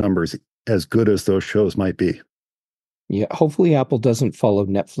hitting those numbers, as good as those shows might be. Yeah, hopefully Apple doesn't follow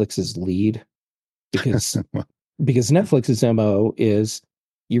Netflix's lead because Netflix's MO is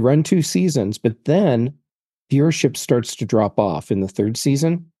you run 2 seasons, but then viewership starts to drop off in the 3rd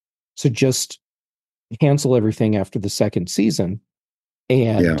season. So just cancel everything after the 2nd season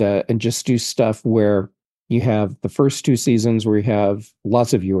and just do stuff where you have the first 2 seasons where you have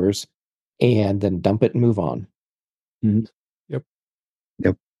lots of viewers and then dump it and move on. Mm-hmm. Yep.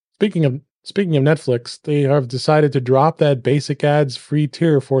 Speaking of Netflix, they have decided to drop that basic ads free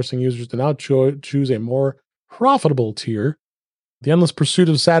tier, forcing users to now choose a more profitable tier. The endless pursuit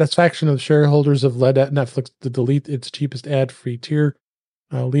of satisfaction of shareholders have led Netflix to delete its cheapest ad-free tier,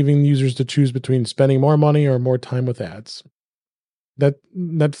 leaving users to choose between spending more money or more time with ads. That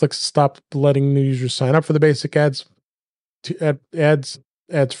Netflix stopped letting new users sign up for the basic ads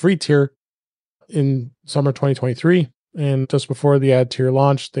free tier in summer 2023, and just before the ad tier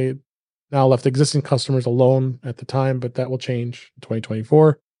launched, they now left existing customers alone at the time, but that will change in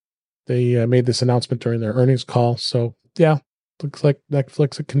 2024. They made this announcement during their earnings call. So yeah, looks like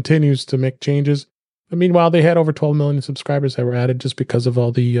Netflix continues to make changes. But meanwhile, they had over 12 million subscribers that were added just because of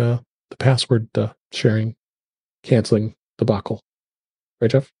all the password sharing, canceling debacle. Right,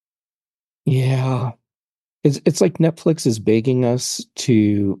 Jeff? Yeah. It's like Netflix is begging us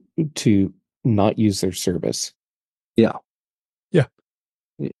to not use their service. Yeah.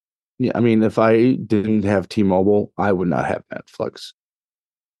 I mean, if I didn't have T-Mobile, I would not have Netflix.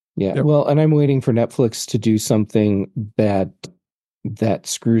 Yeah. Yep. Well, and I'm waiting for Netflix to do something that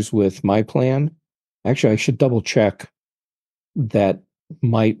screws with my plan. Actually, I should double check that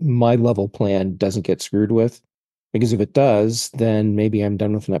my level plan doesn't get screwed with, because if it does, then maybe I'm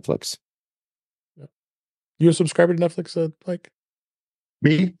done with Netflix. You a subscriber to Netflix, Mike?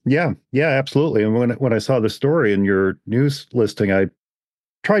 Me? Yeah, absolutely. And when I saw the story in your news listing, I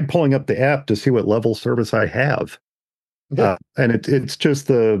tried pulling up the app to see what level service I have. And it's just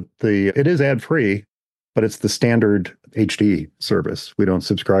it is ad free, but it's the standard HD service. We don't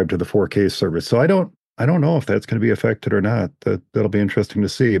subscribe to the 4K service. So I don't know if that's going to be affected or not. That'll be interesting to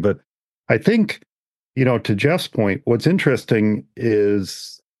see. But I think, to Jeff's point, what's interesting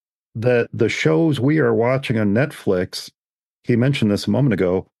is that the shows we are watching on Netflix, he mentioned this a moment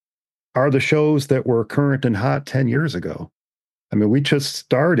ago, are the shows that were current and hot 10 years ago. I mean, we just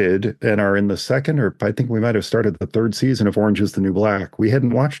started and are in the 2nd, or I think we might have started the 3rd season of Orange is the New Black. We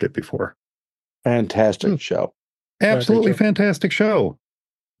hadn't watched it before. Fantastic show. Absolutely fantastic show.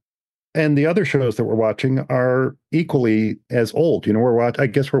 And the other shows that we're watching are equally as old. I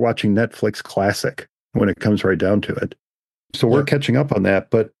guess we're watching Netflix Classic when it comes right down to it. So we're catching up on that.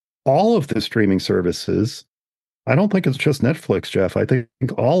 But all of the streaming services, I don't think it's just Netflix, Jeff. I think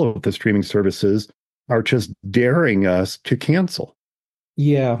all of the streaming services are just daring us to cancel.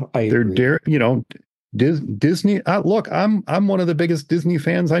 Yeah, They're Disney. Look, I'm one of the biggest Disney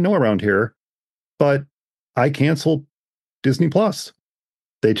fans I know around here, but I canceled Disney Plus.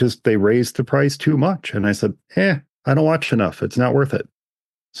 They raised the price too much, and I said, I don't watch enough. It's not worth it.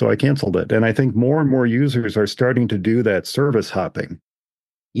 So I canceled it. And I think more and more users are starting to do that service hopping.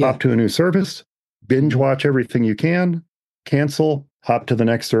 hop to a new service, binge watch everything you can, cancel, hop to the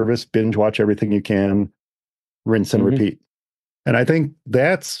next service, binge watch everything you can, rinse and repeat. And I think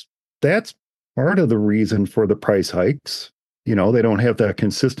that's part of the reason for the price hikes. They don't have that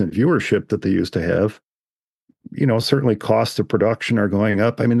consistent viewership that they used to have. Certainly costs of production are going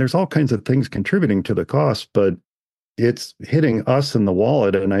up. I mean, there's all kinds of things contributing to the cost, but it's hitting us in the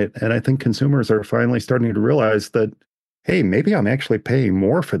wallet. And I think consumers are finally starting to realize that, hey, maybe I'm actually paying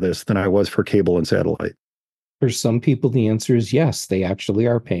more for this than I was for cable and satellite. For some people, the answer is yes, they actually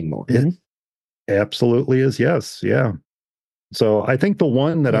are paying more. It absolutely is yes. Yeah. So I think the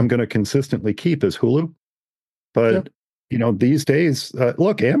one that I'm going to consistently keep is Hulu. But, these days,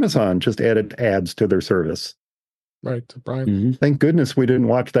 look, Amazon just added ads to their service. Right, to Prime. Thank goodness we didn't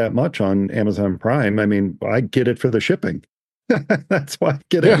watch that much on Amazon Prime. I mean, I get it for the shipping. That's why I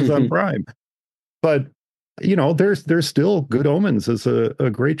get Amazon Prime. But, there's still Good Omens is a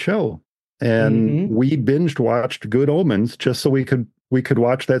great show. And we binged watched Good Omens just so we could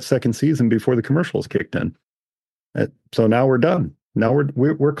watch that second season before the commercials kicked in. So now we're done. Now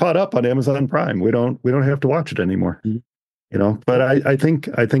we're caught up on Amazon Prime. We don't have to watch it anymore. But I think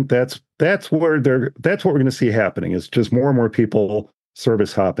that's what we're going to see happening. Is just more and more people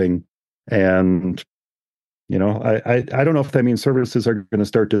service hopping, and I don't know if that means services are going to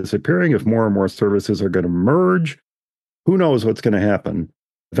start disappearing. If more and more services are going to merge, who knows what's going to happen?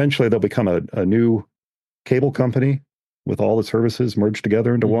 Eventually, they'll become a new cable company with all the services merged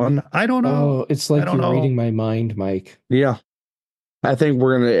together into one. I don't know. Oh, it's like you're reading my mind, Mike. Yeah, I think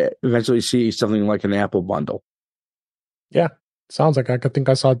we're going to eventually see something like an Apple bundle. Yeah, sounds like I think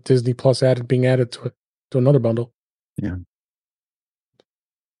I saw Disney Plus being added to another bundle. Yeah.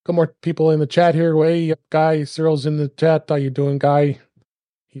 Couple more people in the chat here. Hey, Guy, Cyril's in the chat. How you doing, Guy?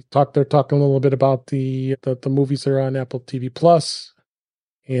 They're talking a little bit about the movies that are on Apple TV Plus,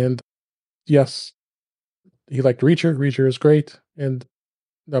 and yes, he liked Reacher. Reacher is great, and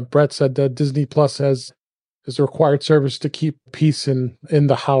Brett said that Disney Plus is a required service to keep peace in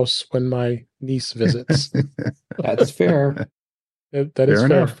the house when my niece visits. That's fair. That is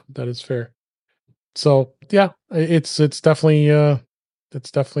fair. That is fair. So yeah, it's definitely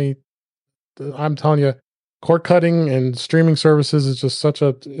I'm telling you, cord cutting and streaming services is just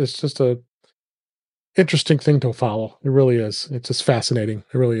it's a interesting thing to follow. It really is. It's just fascinating.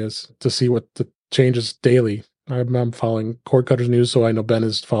 It really is to see what the changes daily. I'm following Cord Cutters News, so I know Ben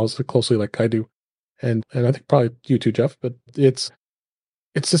follows it closely like I do. And I think probably you too, Jeff, but it's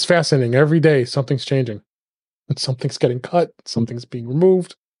just fascinating. Every day something's changing. And something's getting cut, something's being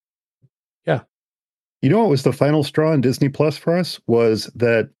removed. Yeah. What was the final straw in Disney Plus for us was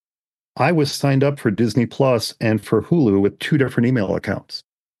that I was signed up for Disney Plus and for Hulu with 2 different email accounts.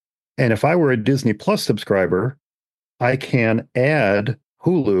 And if I were a Disney Plus subscriber, I can add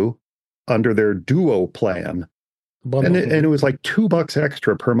Hulu under their Duo plan. And it was like $2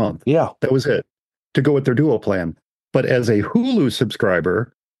 extra per month. Yeah. That was it, to go with their Duo plan. But as a Hulu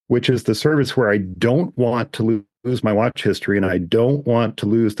subscriber, which is the service where I don't want to lose my watch history and I don't want to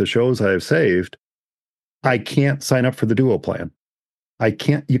lose the shows I've saved, I can't sign up for the Duo plan.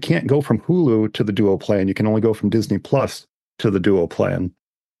 You can't go from Hulu to the Duo plan. You can only go from Disney Plus to the Duo plan.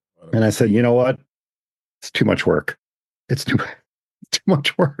 And I said, you know what? It's too much work. It's too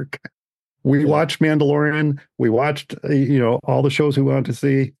much work. We watched Mandalorian. We watched, all the shows we wanted to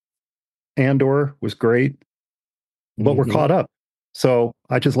see. Andor was great, but we're caught up. So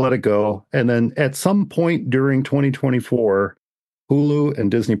I just let it go. And then at some point during 2024, Hulu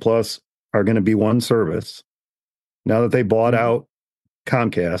and Disney Plus are going to be one service. Now that they bought out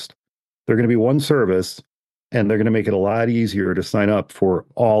Comcast, they're going to be one service, and they're going to make it a lot easier to sign up for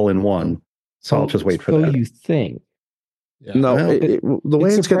all in one. So I'll just wait for that. So you think? Yeah. No, the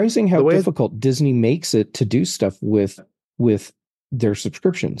way it's surprising how difficult Disney makes it to do stuff with their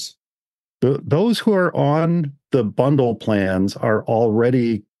subscriptions. Those who are on the bundle plans are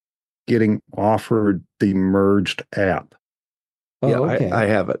already getting offered the merged app. Yeah, okay. I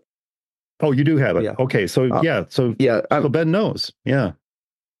have it. Oh, you do have it. Yeah. Okay, so so Ben knows. Yeah,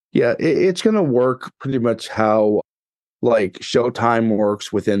 it's going to work pretty much how like Showtime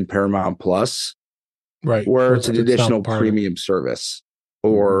works within Paramount Plus, right? Where it's an additional premium service,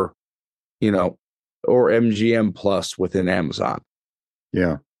 or or MGM Plus within Amazon.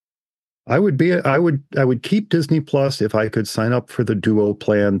 Yeah. I would keep Disney Plus if I could sign up for the Duo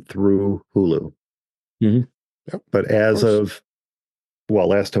plan through Hulu. Mm-hmm. Yep. But as of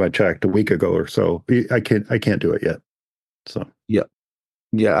last time I checked, a week ago or so, I can't do it yet. So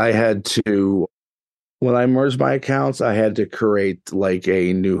I had to, when I merged my accounts, I had to create like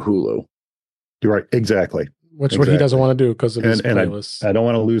a new Hulu. You're right, exactly. Which what he doesn't want to do because of his playlists. I don't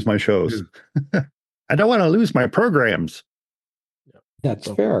want to lose my shows. I don't want to lose my programs. That's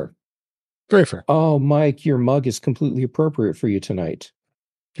fair. Very fair. Oh, Mike, your mug is completely appropriate for you tonight.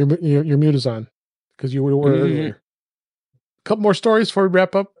 Your mute is on because you were earlier. A couple more stories before we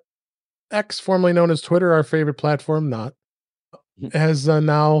wrap up. X, formerly known as Twitter, our favorite platform, is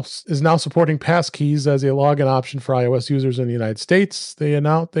now supporting passkeys as a login option for iOS users in the United States.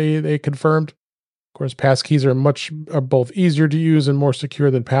 They confirmed. Of course, passkeys are both easier to use and more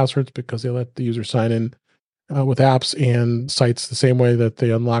secure than passwords because they let the user sign in with apps and sites the same way that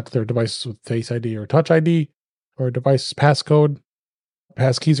they unlock their devices with Face ID or Touch ID or device passcode.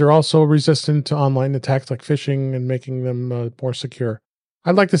 Passkeys are also resistant to online attacks like phishing and making them more secure.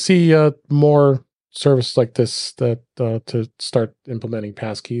 I'd like to see more service like this to start implementing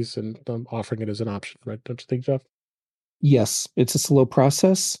passkeys and offering it as an option, right? Don't you think, Jeff? Yes, it's a slow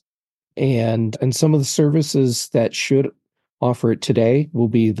process, and some of the services that should offer it today will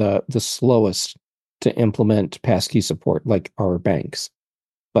be the slowest to implement passkey support, like our banks.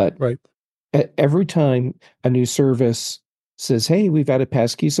 But right. Every time a new service says, hey, we've added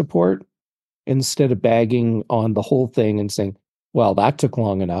passkey support, instead of bagging on the whole thing and saying, well, that took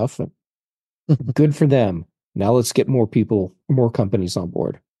long enough. Good for them. Now let's get more companies on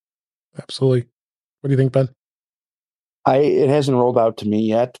board. Absolutely. What do you think, Ben? It hasn't rolled out to me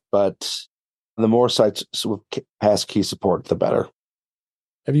yet, but the more sites with passkey support, the better.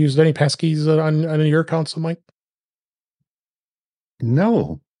 Have you used any passkeys on your accounts, Mike?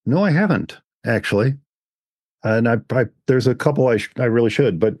 No, I haven't actually. And I there's a couple I really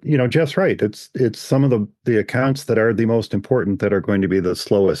should, but Jeff's right. It's some of the accounts that are the most important that are going to be the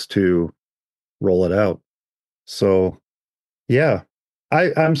slowest to roll it out. So, yeah,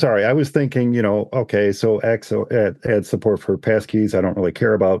 I'm sorry. I was thinking, okay, so X add support for passkeys. I don't really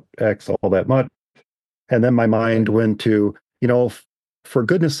care about X all that much. And then my mind went to, for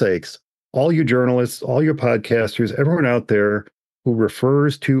goodness sakes, all you journalists, all your podcasters, everyone out there who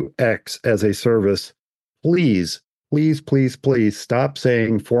refers to X as a service, please stop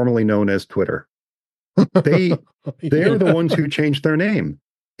saying formerly known as Twitter. They're the ones who changed their name.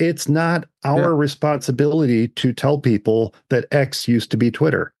 It's not our responsibility to tell people that X used to be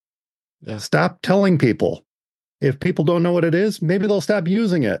Twitter. Yeah. Stop telling people. If people don't know what it is, maybe they'll stop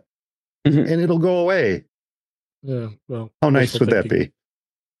using it and it'll go away. Yeah. Well, how nice would that be?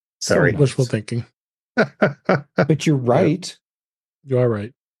 Sorry. Wishful thinking. But you're right. You are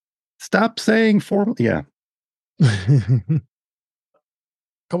right. Stop saying formal. Yeah.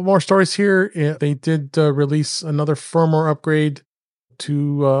 Couple more stories here. They did release another firmware upgrade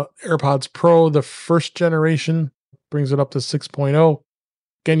to AirPods Pro, the first generation, brings it up to 6.0.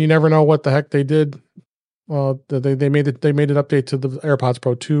 Again, you never know what the heck they did. They made an update to the AirPods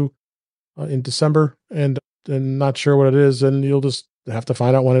Pro 2 in December, and not sure what it is, and you'll just have to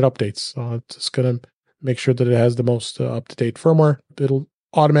find out when it updates. It's just going to make sure that it has the most up-to-date firmware. It'll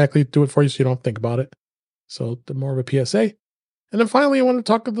automatically do it for you so you don't think about it. So more of a PSA. And then finally, I want to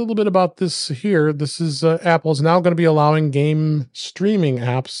talk a little bit about this here. This is Apple's now going to be allowing game streaming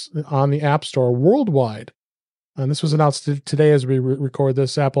apps on the App Store worldwide. And this was announced today as we record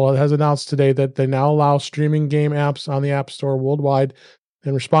this. Apple has announced today that they now allow streaming game apps on the App Store worldwide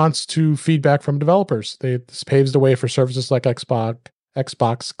in response to feedback from developers. This paves the way for services like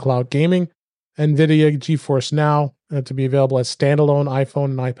Xbox Cloud Gaming, NVIDIA GeForce Now to be available as standalone iPhone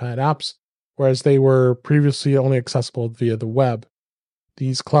and iPad apps, whereas they were previously only accessible via the web.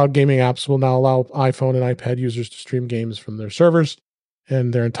 These cloud gaming apps will now allow iPhone and iPad users to stream games from their servers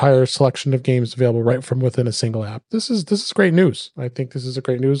and their entire selection of games available right from within a single app. This is great news. I think this is a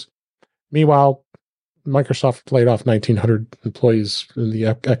great news. Meanwhile, Microsoft laid off 1,900 employees in the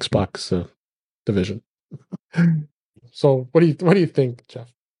Xbox division. So, what do you think,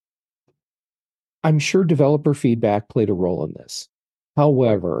 Jeff? I'm sure developer feedback played a role in this.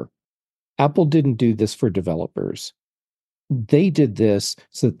 However, Apple didn't do this for developers. They did this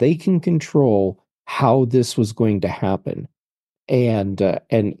so that they can control how this was going to happen. And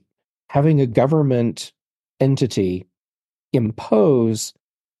having a government entity impose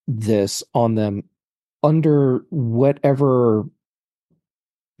this on them under whatever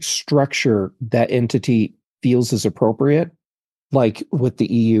structure that entity feels is appropriate, like what the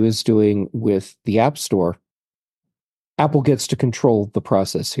EU is doing with the App Store, Apple gets to control the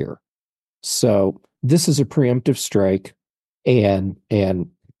process here. So this is a preemptive strike, and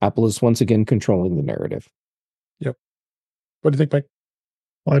Apple is once again controlling the narrative. Yep. What do you think, Mike?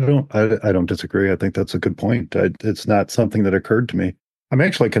 Well, I don't disagree. I think that's a good point. It's not something that occurred to me. I'm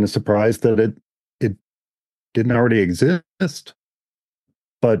actually kind of surprised that it didn't already exist.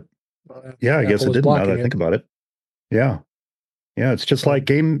 But Yeah, I guess it didn't now that I it. think about it. Yeah. Yeah, it's just like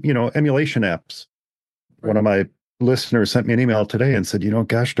game, emulation apps. Right. One of my listeners sent me an email today and said,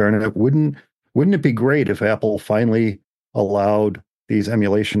 gosh darn it, wouldn't it be great if Apple finally allowed these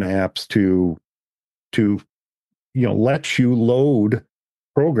emulation apps to let you load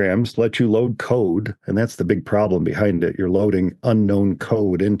programs, let you load code, and that's the big problem behind it. You're loading unknown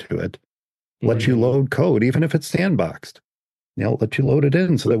code into it. Let you load code, even if it's sandboxed. Let you load it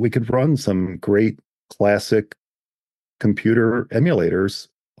in so that we could run some great classic computer emulators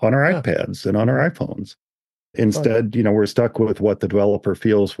on our iPads and on our iPhones. Instead, we're stuck with what the developer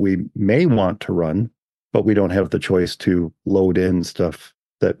feels we may want to run, but we don't have the choice to load in stuff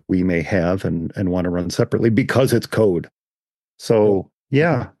that we may have and want to run separately because it's code. So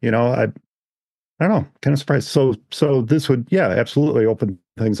I don't know, kind of surprised. So this would, absolutely open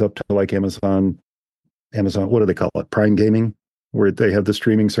things up to like Amazon, what do they call it? Prime Gaming, where they have the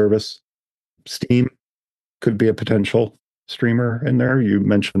streaming service. Steam could be a potential streamer in there. You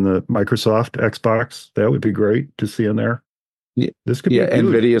mentioned the Microsoft Xbox. That would be great to see in there. Yeah, this could be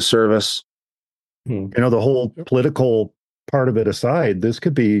NVIDIA service. The whole political part of it aside, this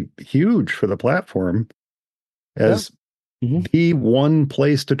could be huge for the platform as the one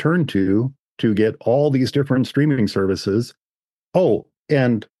place to turn to get all these different streaming services. Oh,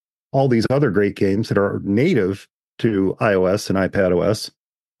 and all these other great games that are native to iOS and iPadOS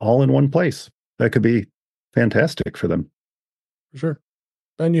all in one place. That could be fantastic for them. For sure.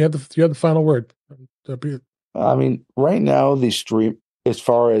 And you had the final word. I mean, right now as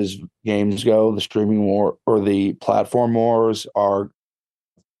far as games go, the streaming war or the platform wars are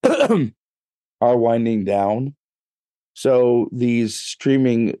are winding down. So these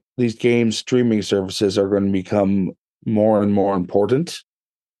game streaming services are going to become more and more important.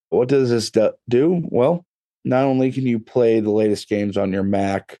 What does this do? Well, not only can you play the latest games on your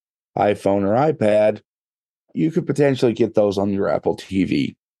Mac, iPhone, or iPad, you could potentially get those on your Apple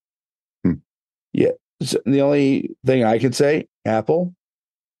TV. Yeah. So the only thing I can say, Apple,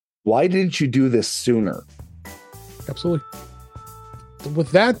 why didn't you do this sooner? Absolutely.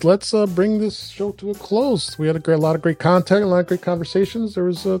 With that, let's bring this show to a close. We had a lot of great content, a lot of great conversations.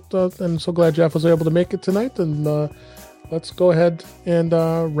 I'm so glad Jeff was able to make it tonight. And let's go ahead and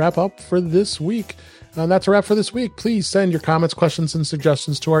wrap up for this week. And that's a wrap for this week. Please send your comments, questions, and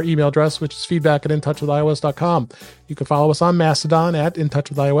suggestions to our email address, which is feedback@intouchwithios.com. You can follow us on Mastodon at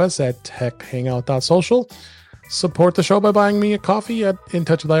intouchwithios, at techhangout.social. Support the show by buying me a coffee at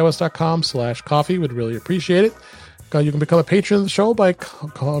intouchwithios.com/coffee. Would really appreciate it. You can become a patron of the show by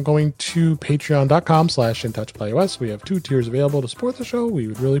going to patreon.com/intouchwithios. We have 2 tiers available to support the show. We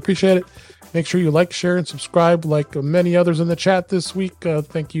would really appreciate it. Make sure you like, share, and subscribe like many others in the chat this week.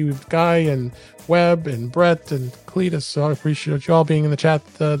 Thank you, Guy and Webb and Brett and Cletus. So I appreciate you all being in the chat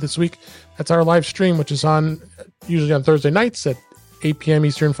this week. That's our live stream, which is usually on Thursday nights at 8 p.m.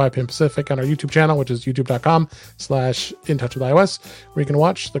 Eastern, 5 p.m. Pacific on our YouTube channel, which is youtube.com/intouchwithios, where you can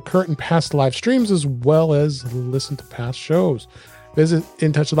watch the current and past live streams as well as listen to past shows. Visit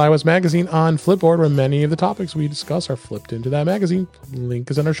In Touch with iOS magazine on Flipboard, where many of the topics we discuss are flipped into that magazine.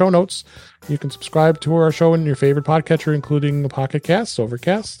 Link is in our show notes. You can subscribe to our show in your favorite podcatcher, including Pocket Casts,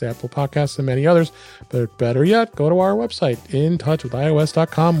 Overcast, Apple Podcasts, and many others. But better yet, go to our website,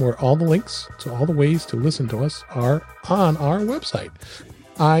 intouchwithios.com, where all the links to all the ways to listen to us are on our website.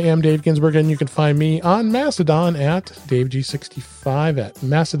 I am Dave Ginsburg, and you can find me on Mastodon at DaveG65 at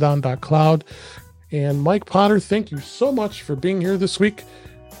mastodon.cloud. And Mike Potter, thank you so much for being here this week.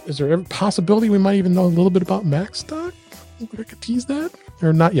 Is there a possibility we might even know a little bit about Mac stock? I could tease that,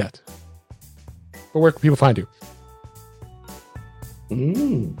 or not yet? But where can people find you?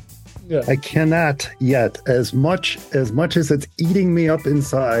 Yeah. I cannot yet. As much as it's eating me up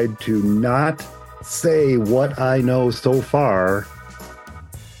inside to not say what I know so far,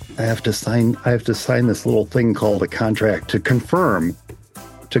 I have to sign this little thing called a contract to confirm,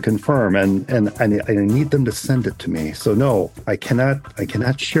 and I need them to send it to me. So no, I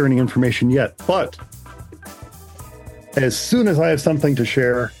cannot share any information yet. But as soon as I have something to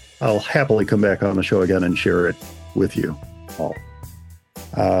share, I'll happily come back on the show again and share it with you all.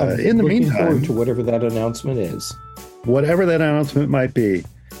 In the meantime, forward to whatever that announcement is. Whatever that announcement might be,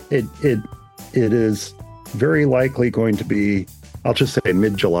 it is very likely going to be, I'll just say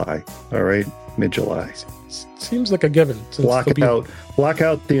mid-July. All right, mid-July. Seems like a given. Block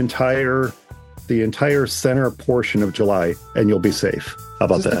out the entire center portion of July, and you'll be safe. How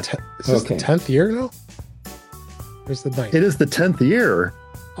about that? Is this the 10th year now? Or is the 9th? It is the 10th year,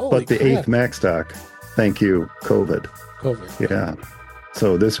 but the 8th Mac stock. Thank you, COVID. Yeah.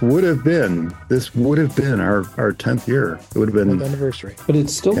 So this would have been our 10th year. It would have been 10th anniversary. But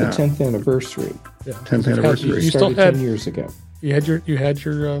it's still the 10th anniversary. Yeah. 10th anniversary. You still had 10 years ago. You had your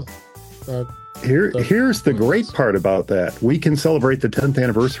Here's the great part about that. We can celebrate the 10th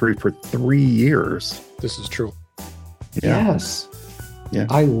anniversary for 3 years. This is true. Yeah. Yes. Yeah.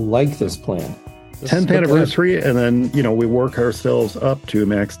 I like this plan. 10th anniversary, and then, we work ourselves up to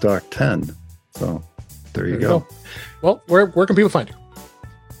Mac Stock 10. So there you go. Well, where can people find you?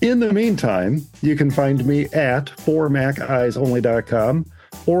 In the meantime, you can find me at formacisonly.com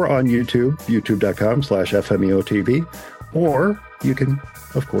or on YouTube, youtube.com/FMEOTV, or you can,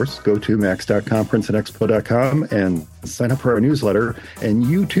 of course, go to max.conferenceandexpo.com and sign up for our newsletter, and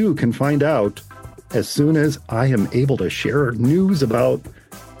you too can find out as soon as I am able to share news about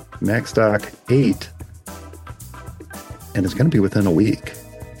MacStock 8. And it's going to be within a week.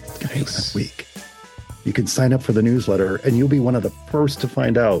 Nice. You can sign up for the newsletter, and you'll be one of the first to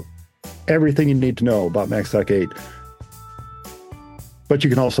find out everything you need to know about MacStock 8. But you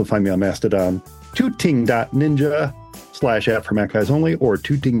can also find me on Mastodon, tooting.ninja/@ for Mac Guys Only, or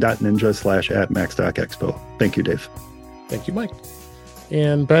tooting.ninja/@ MacStockExpo. Thank you, Dave. Thank you, Mike.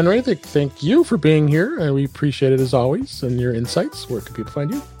 And Ben Roethig, thank you for being here, and we appreciate it as always, and your insights. Where can people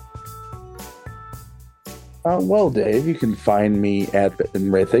find you? Well, Dave, you can find me at Ben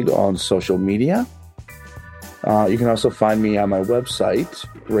Roethig on social media. You can also find me on my website,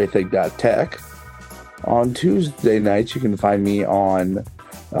 roethig.tech. On Tuesday nights, you can find me on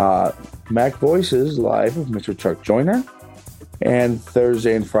Mac Voices Live with Mr. Chuck Joyner. And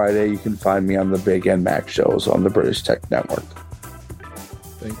Thursday and Friday, you can find me on the Big End Mac shows on the British Tech Network.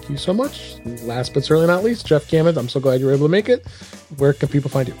 Thank you so much. Last but certainly not least, Jeff Gamet, I'm so glad you were able to make it. Where can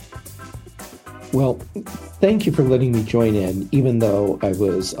people find you? Well, thank you for letting me join in, even though I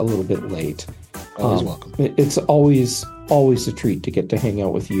was a little bit late. Always welcome. It's always a treat to get to hang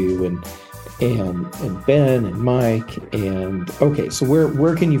out with you and Ben and Mike. And okay, so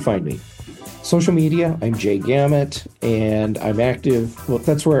where can you find me? Social media, I'm Jay Gamet, and I'm active. Well,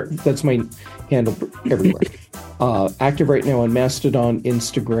 that's my handle everywhere. Active right now on Mastodon,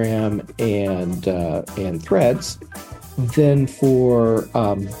 Instagram, and Threads. Then for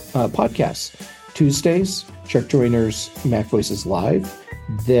podcasts, Tuesdays, Chuck Joyner's Mac Voices Live.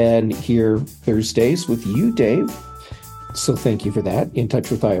 Then here Thursdays with you, Dave. So thank you for that. In Touch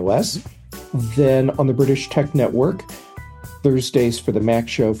with iOS. Then on the British Tech Network, Thursdays for the Mac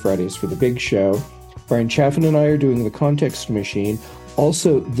Show, Fridays for the Big Show. Brian Chaffin and I are doing the Context Machine.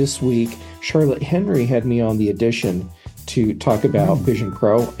 Also this week, Charlotte Henry had me on the Edition to talk about Vision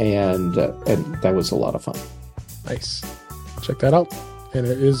Pro, and that was a lot of fun. Nice. Check that out. And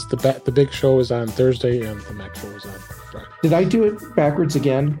it is the Big Show is on Thursday, and the Mac Show is on Friday. Did I do it backwards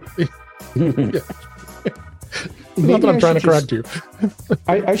again? Not that I'm trying to correct you.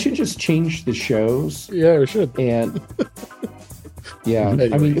 I should just change the shows. Yeah, we should. And yeah,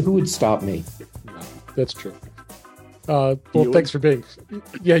 anyway. I mean, who would stop me? No, that's true. Well, thanks for being.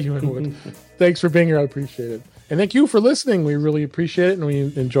 Yeah, you would. Thanks for being here. I appreciate it. And thank you for listening. We really appreciate it, and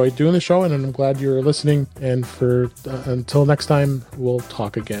we enjoyed doing the show, and I'm glad you're listening. And until next time, we'll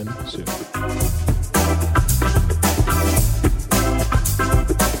talk again soon.